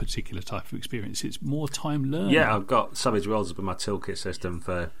producing a particular type of experience. It's more time learning. Yeah, I've got Savage Worlds up in my toolkit system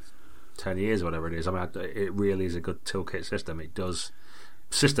for 10 years or whatever it is. I mean, it really is a good toolkit system. It does.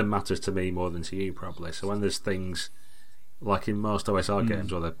 System matters to me more than to you, probably. So when there's things like in most OSR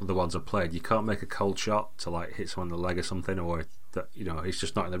games or the ones I've played, you can't make a cold shot to hit someone in the leg or something, or that it's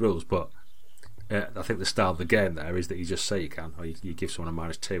just not in the rules. But I think the style of the game there is that you just say you can, or you give someone a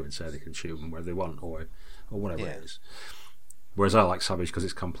 -2 and say they can shoot them where they want, or whatever it is. Whereas I like Savage because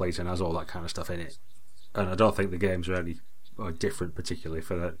it's complete and has all that kind of stuff in it. And I don't think the games are any different particularly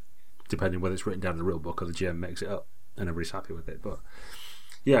for that, depending whether it's written down in the rule book or the GM makes it up and everybody's happy with it. But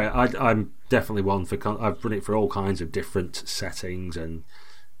yeah, I'm definitely one for. I've run it for all kinds of different settings, and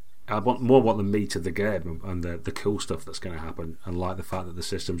I want the meat of the game and the cool stuff that's going to happen, and like the fact that the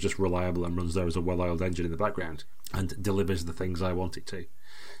system's just reliable and runs there as a well-oiled engine in the background and delivers the things I want it to.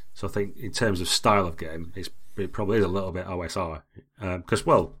 So I think in terms of style of game, it probably is a little bit OSR because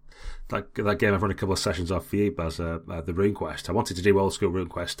that game I've run a couple of sessions of for you, Baz, the RuneQuest. I wanted to do old school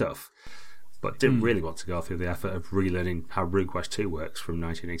RuneQuest stuff, but didn't really want to go through the effort of relearning how RuneQuest 2 works from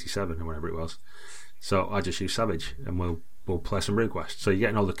 1987 or whatever it was. So I just use Savage and we'll play some RuneQuest. So you're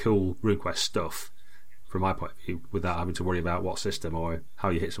getting all the cool RuneQuest stuff from my point of view without having to worry about what system or how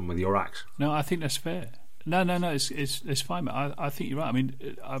you hit someone with your axe. No, I think that's fair. No, it's fine. I think you're right. I mean,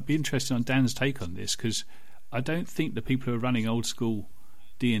 I'd be interested on Dan's take on this because I don't think the people who are running old school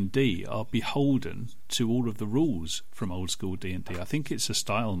D&D are beholden to all of the rules from old school D&D. I think it's a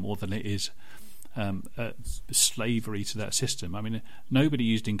style more than it is slavery to that system. I mean, nobody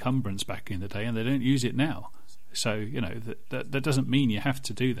used encumbrance back in the day, and they don't use it now. So that doesn't mean you have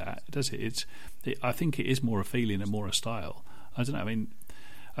to do that, does it? I think it is more a feeling and more a style. I don't know. I mean,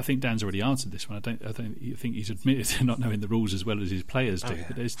 I think Dan's already answered this one. I don't think he's admitted to not knowing the rules as well as his players do. Oh, yeah.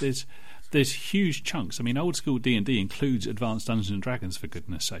 But there's huge chunks. I mean, old school D&D includes Advanced Dungeons and Dragons, for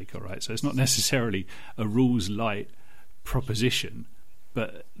goodness sake. All right, so it's not necessarily a rules light proposition,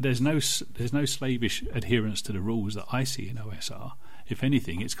 but there's no slavish adherence to the rules that I see in OSR. If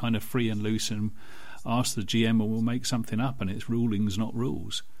anything, it's kind of free and loose, and ask the GM and we'll make something up, and it's rulings, not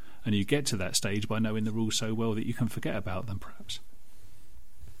rules. And you get to that stage by knowing the rules so well that you can forget about them, perhaps.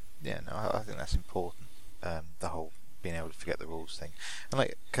 Yeah, no, I think that's important. The whole being able to forget the rules thing, and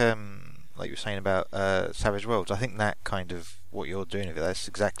like you were saying about Savage Worlds, I think that kind of what you're doing with it, that's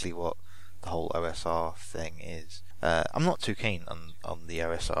exactly what the whole OSR thing is. I'm not too keen on the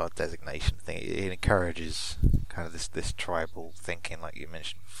OSR designation thing. It encourages kind of this tribal thinking, like you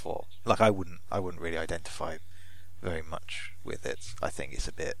mentioned before. Like I wouldn't really identify very much with it. I think it's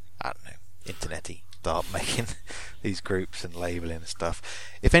a bit, I don't know, internet-y. Start making these groups and labeling and stuff.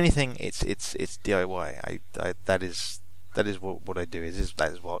 If anything, it's DIY. That is what I do.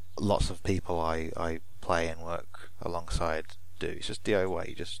 That is what lots of people I play and work alongside do. It's just DIY.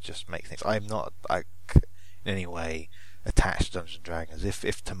 You just make things. I'm not in any way attached to Dungeons and Dragons.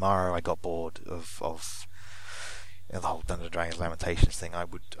 If tomorrow I got bored of the whole Dungeons and Dragons Lamentations thing, I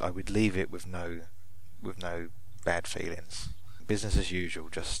would leave it with no bad feelings. Business as usual,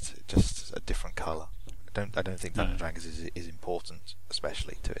 just a different colour. I don't think Dungeons and Dragons is important,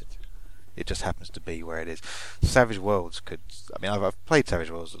 especially to it. It just happens to be where it is. Savage Worlds could. I mean, I've played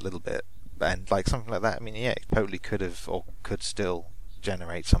Savage Worlds a little bit, and like something like that. I mean, yeah, it totally could have or could still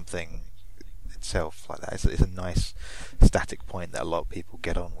generate something itself like that. It's a nice static point that a lot of people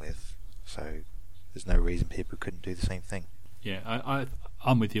get on with. So there's no reason people couldn't do the same thing. Yeah,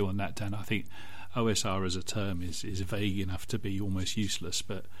 I'm with you on that, Dan. I think OSR as a term is vague enough to be almost useless,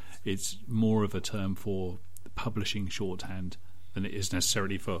 but it's more of a term for publishing shorthand than it is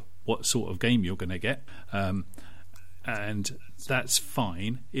necessarily for what sort of game you're going to get. And that's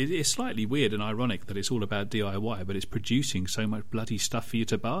fine. It's slightly weird and ironic that it's all about DIY, but it's producing so much bloody stuff for you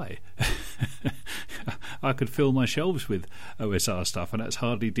to buy. I could fill my shelves with OSR stuff, and that's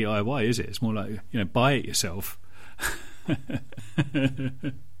hardly DIY, is it? It's more like, buy it yourself.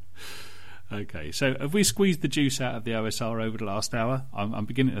 Okay, so have we squeezed the juice out of the OSR over the last hour? I'm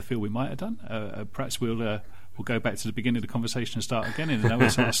beginning to feel we might have done. Perhaps we'll go back to the beginning of the conversation and start again in an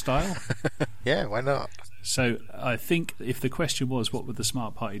OSR style. Yeah, why not? So I think if the question was what would the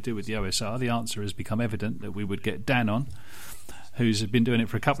Smart Party do with the OSR, the answer has become evident, that we would get Dan on, who's been doing it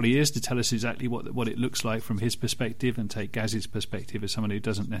for a couple of years, to tell us exactly what it looks like from his perspective, and take Gaz's perspective as someone who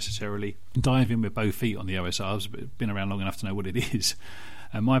doesn't necessarily dive in with both feet on the OSRs, but been around long enough to know what it is.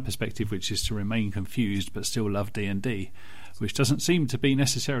 And my perspective, which is to remain confused but still love D&D, which doesn't seem to be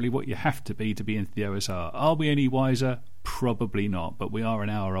necessarily what you have to be into the OSR. Are we any wiser? Probably not, but we are an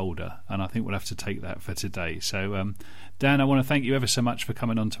hour older, and I think we'll have to take that for today. So, Dan, I want to thank you ever so much for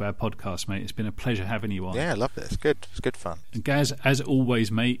coming on to our podcast, mate. It's been a pleasure having you on. Yeah, I love it. It's good. It's good fun. And Gaz, as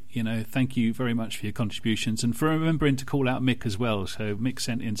always, mate, thank you very much for your contributions, and for remembering to call out Mick as well. So Mick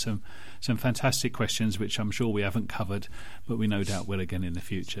sent in some fantastic questions, which I'm sure we haven't covered, but we no doubt will again in the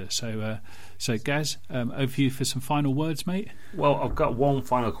future. So Gaz, over to you for some final words, mate. Well, I've got one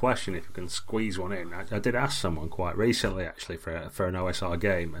final question, if you can squeeze one in. I did ask someone quite recently, actually, for an OSR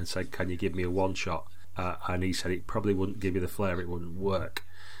game, and said, can you give me a one-shot? And he said it probably wouldn't give you the flavour, it wouldn't work.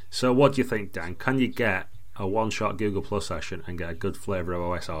 So what do you think, Dan? Can you get a one-shot Google Plus session and get a good flavour of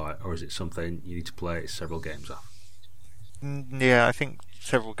OSR, or is it something you need to play several games of? Yeah, I think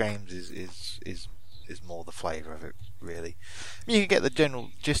several games is more the flavour of it, really. I mean, you can get the general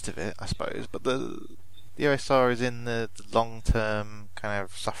gist of it, I suppose, but the OSR is in the long-term kind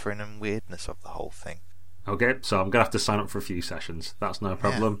of suffering and weirdness of the whole thing. Okay, so I'm going to have to sign up for a few sessions. That's no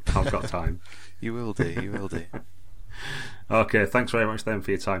problem. Yeah. I've got time. You will do. Okay, thanks very much then for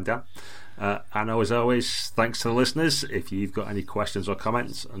your time, Dan. And as always, thanks to the listeners. If you've got any questions or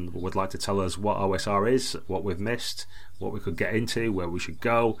comments and would like to tell us what OSR is, what we've missed, what we could get into, where we should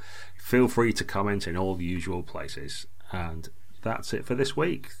go, feel free to comment in all the usual places. And that's it for this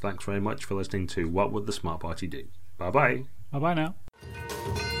week. Thanks very much for listening to What Would the Smart Party Do? Bye-bye. Bye-bye now.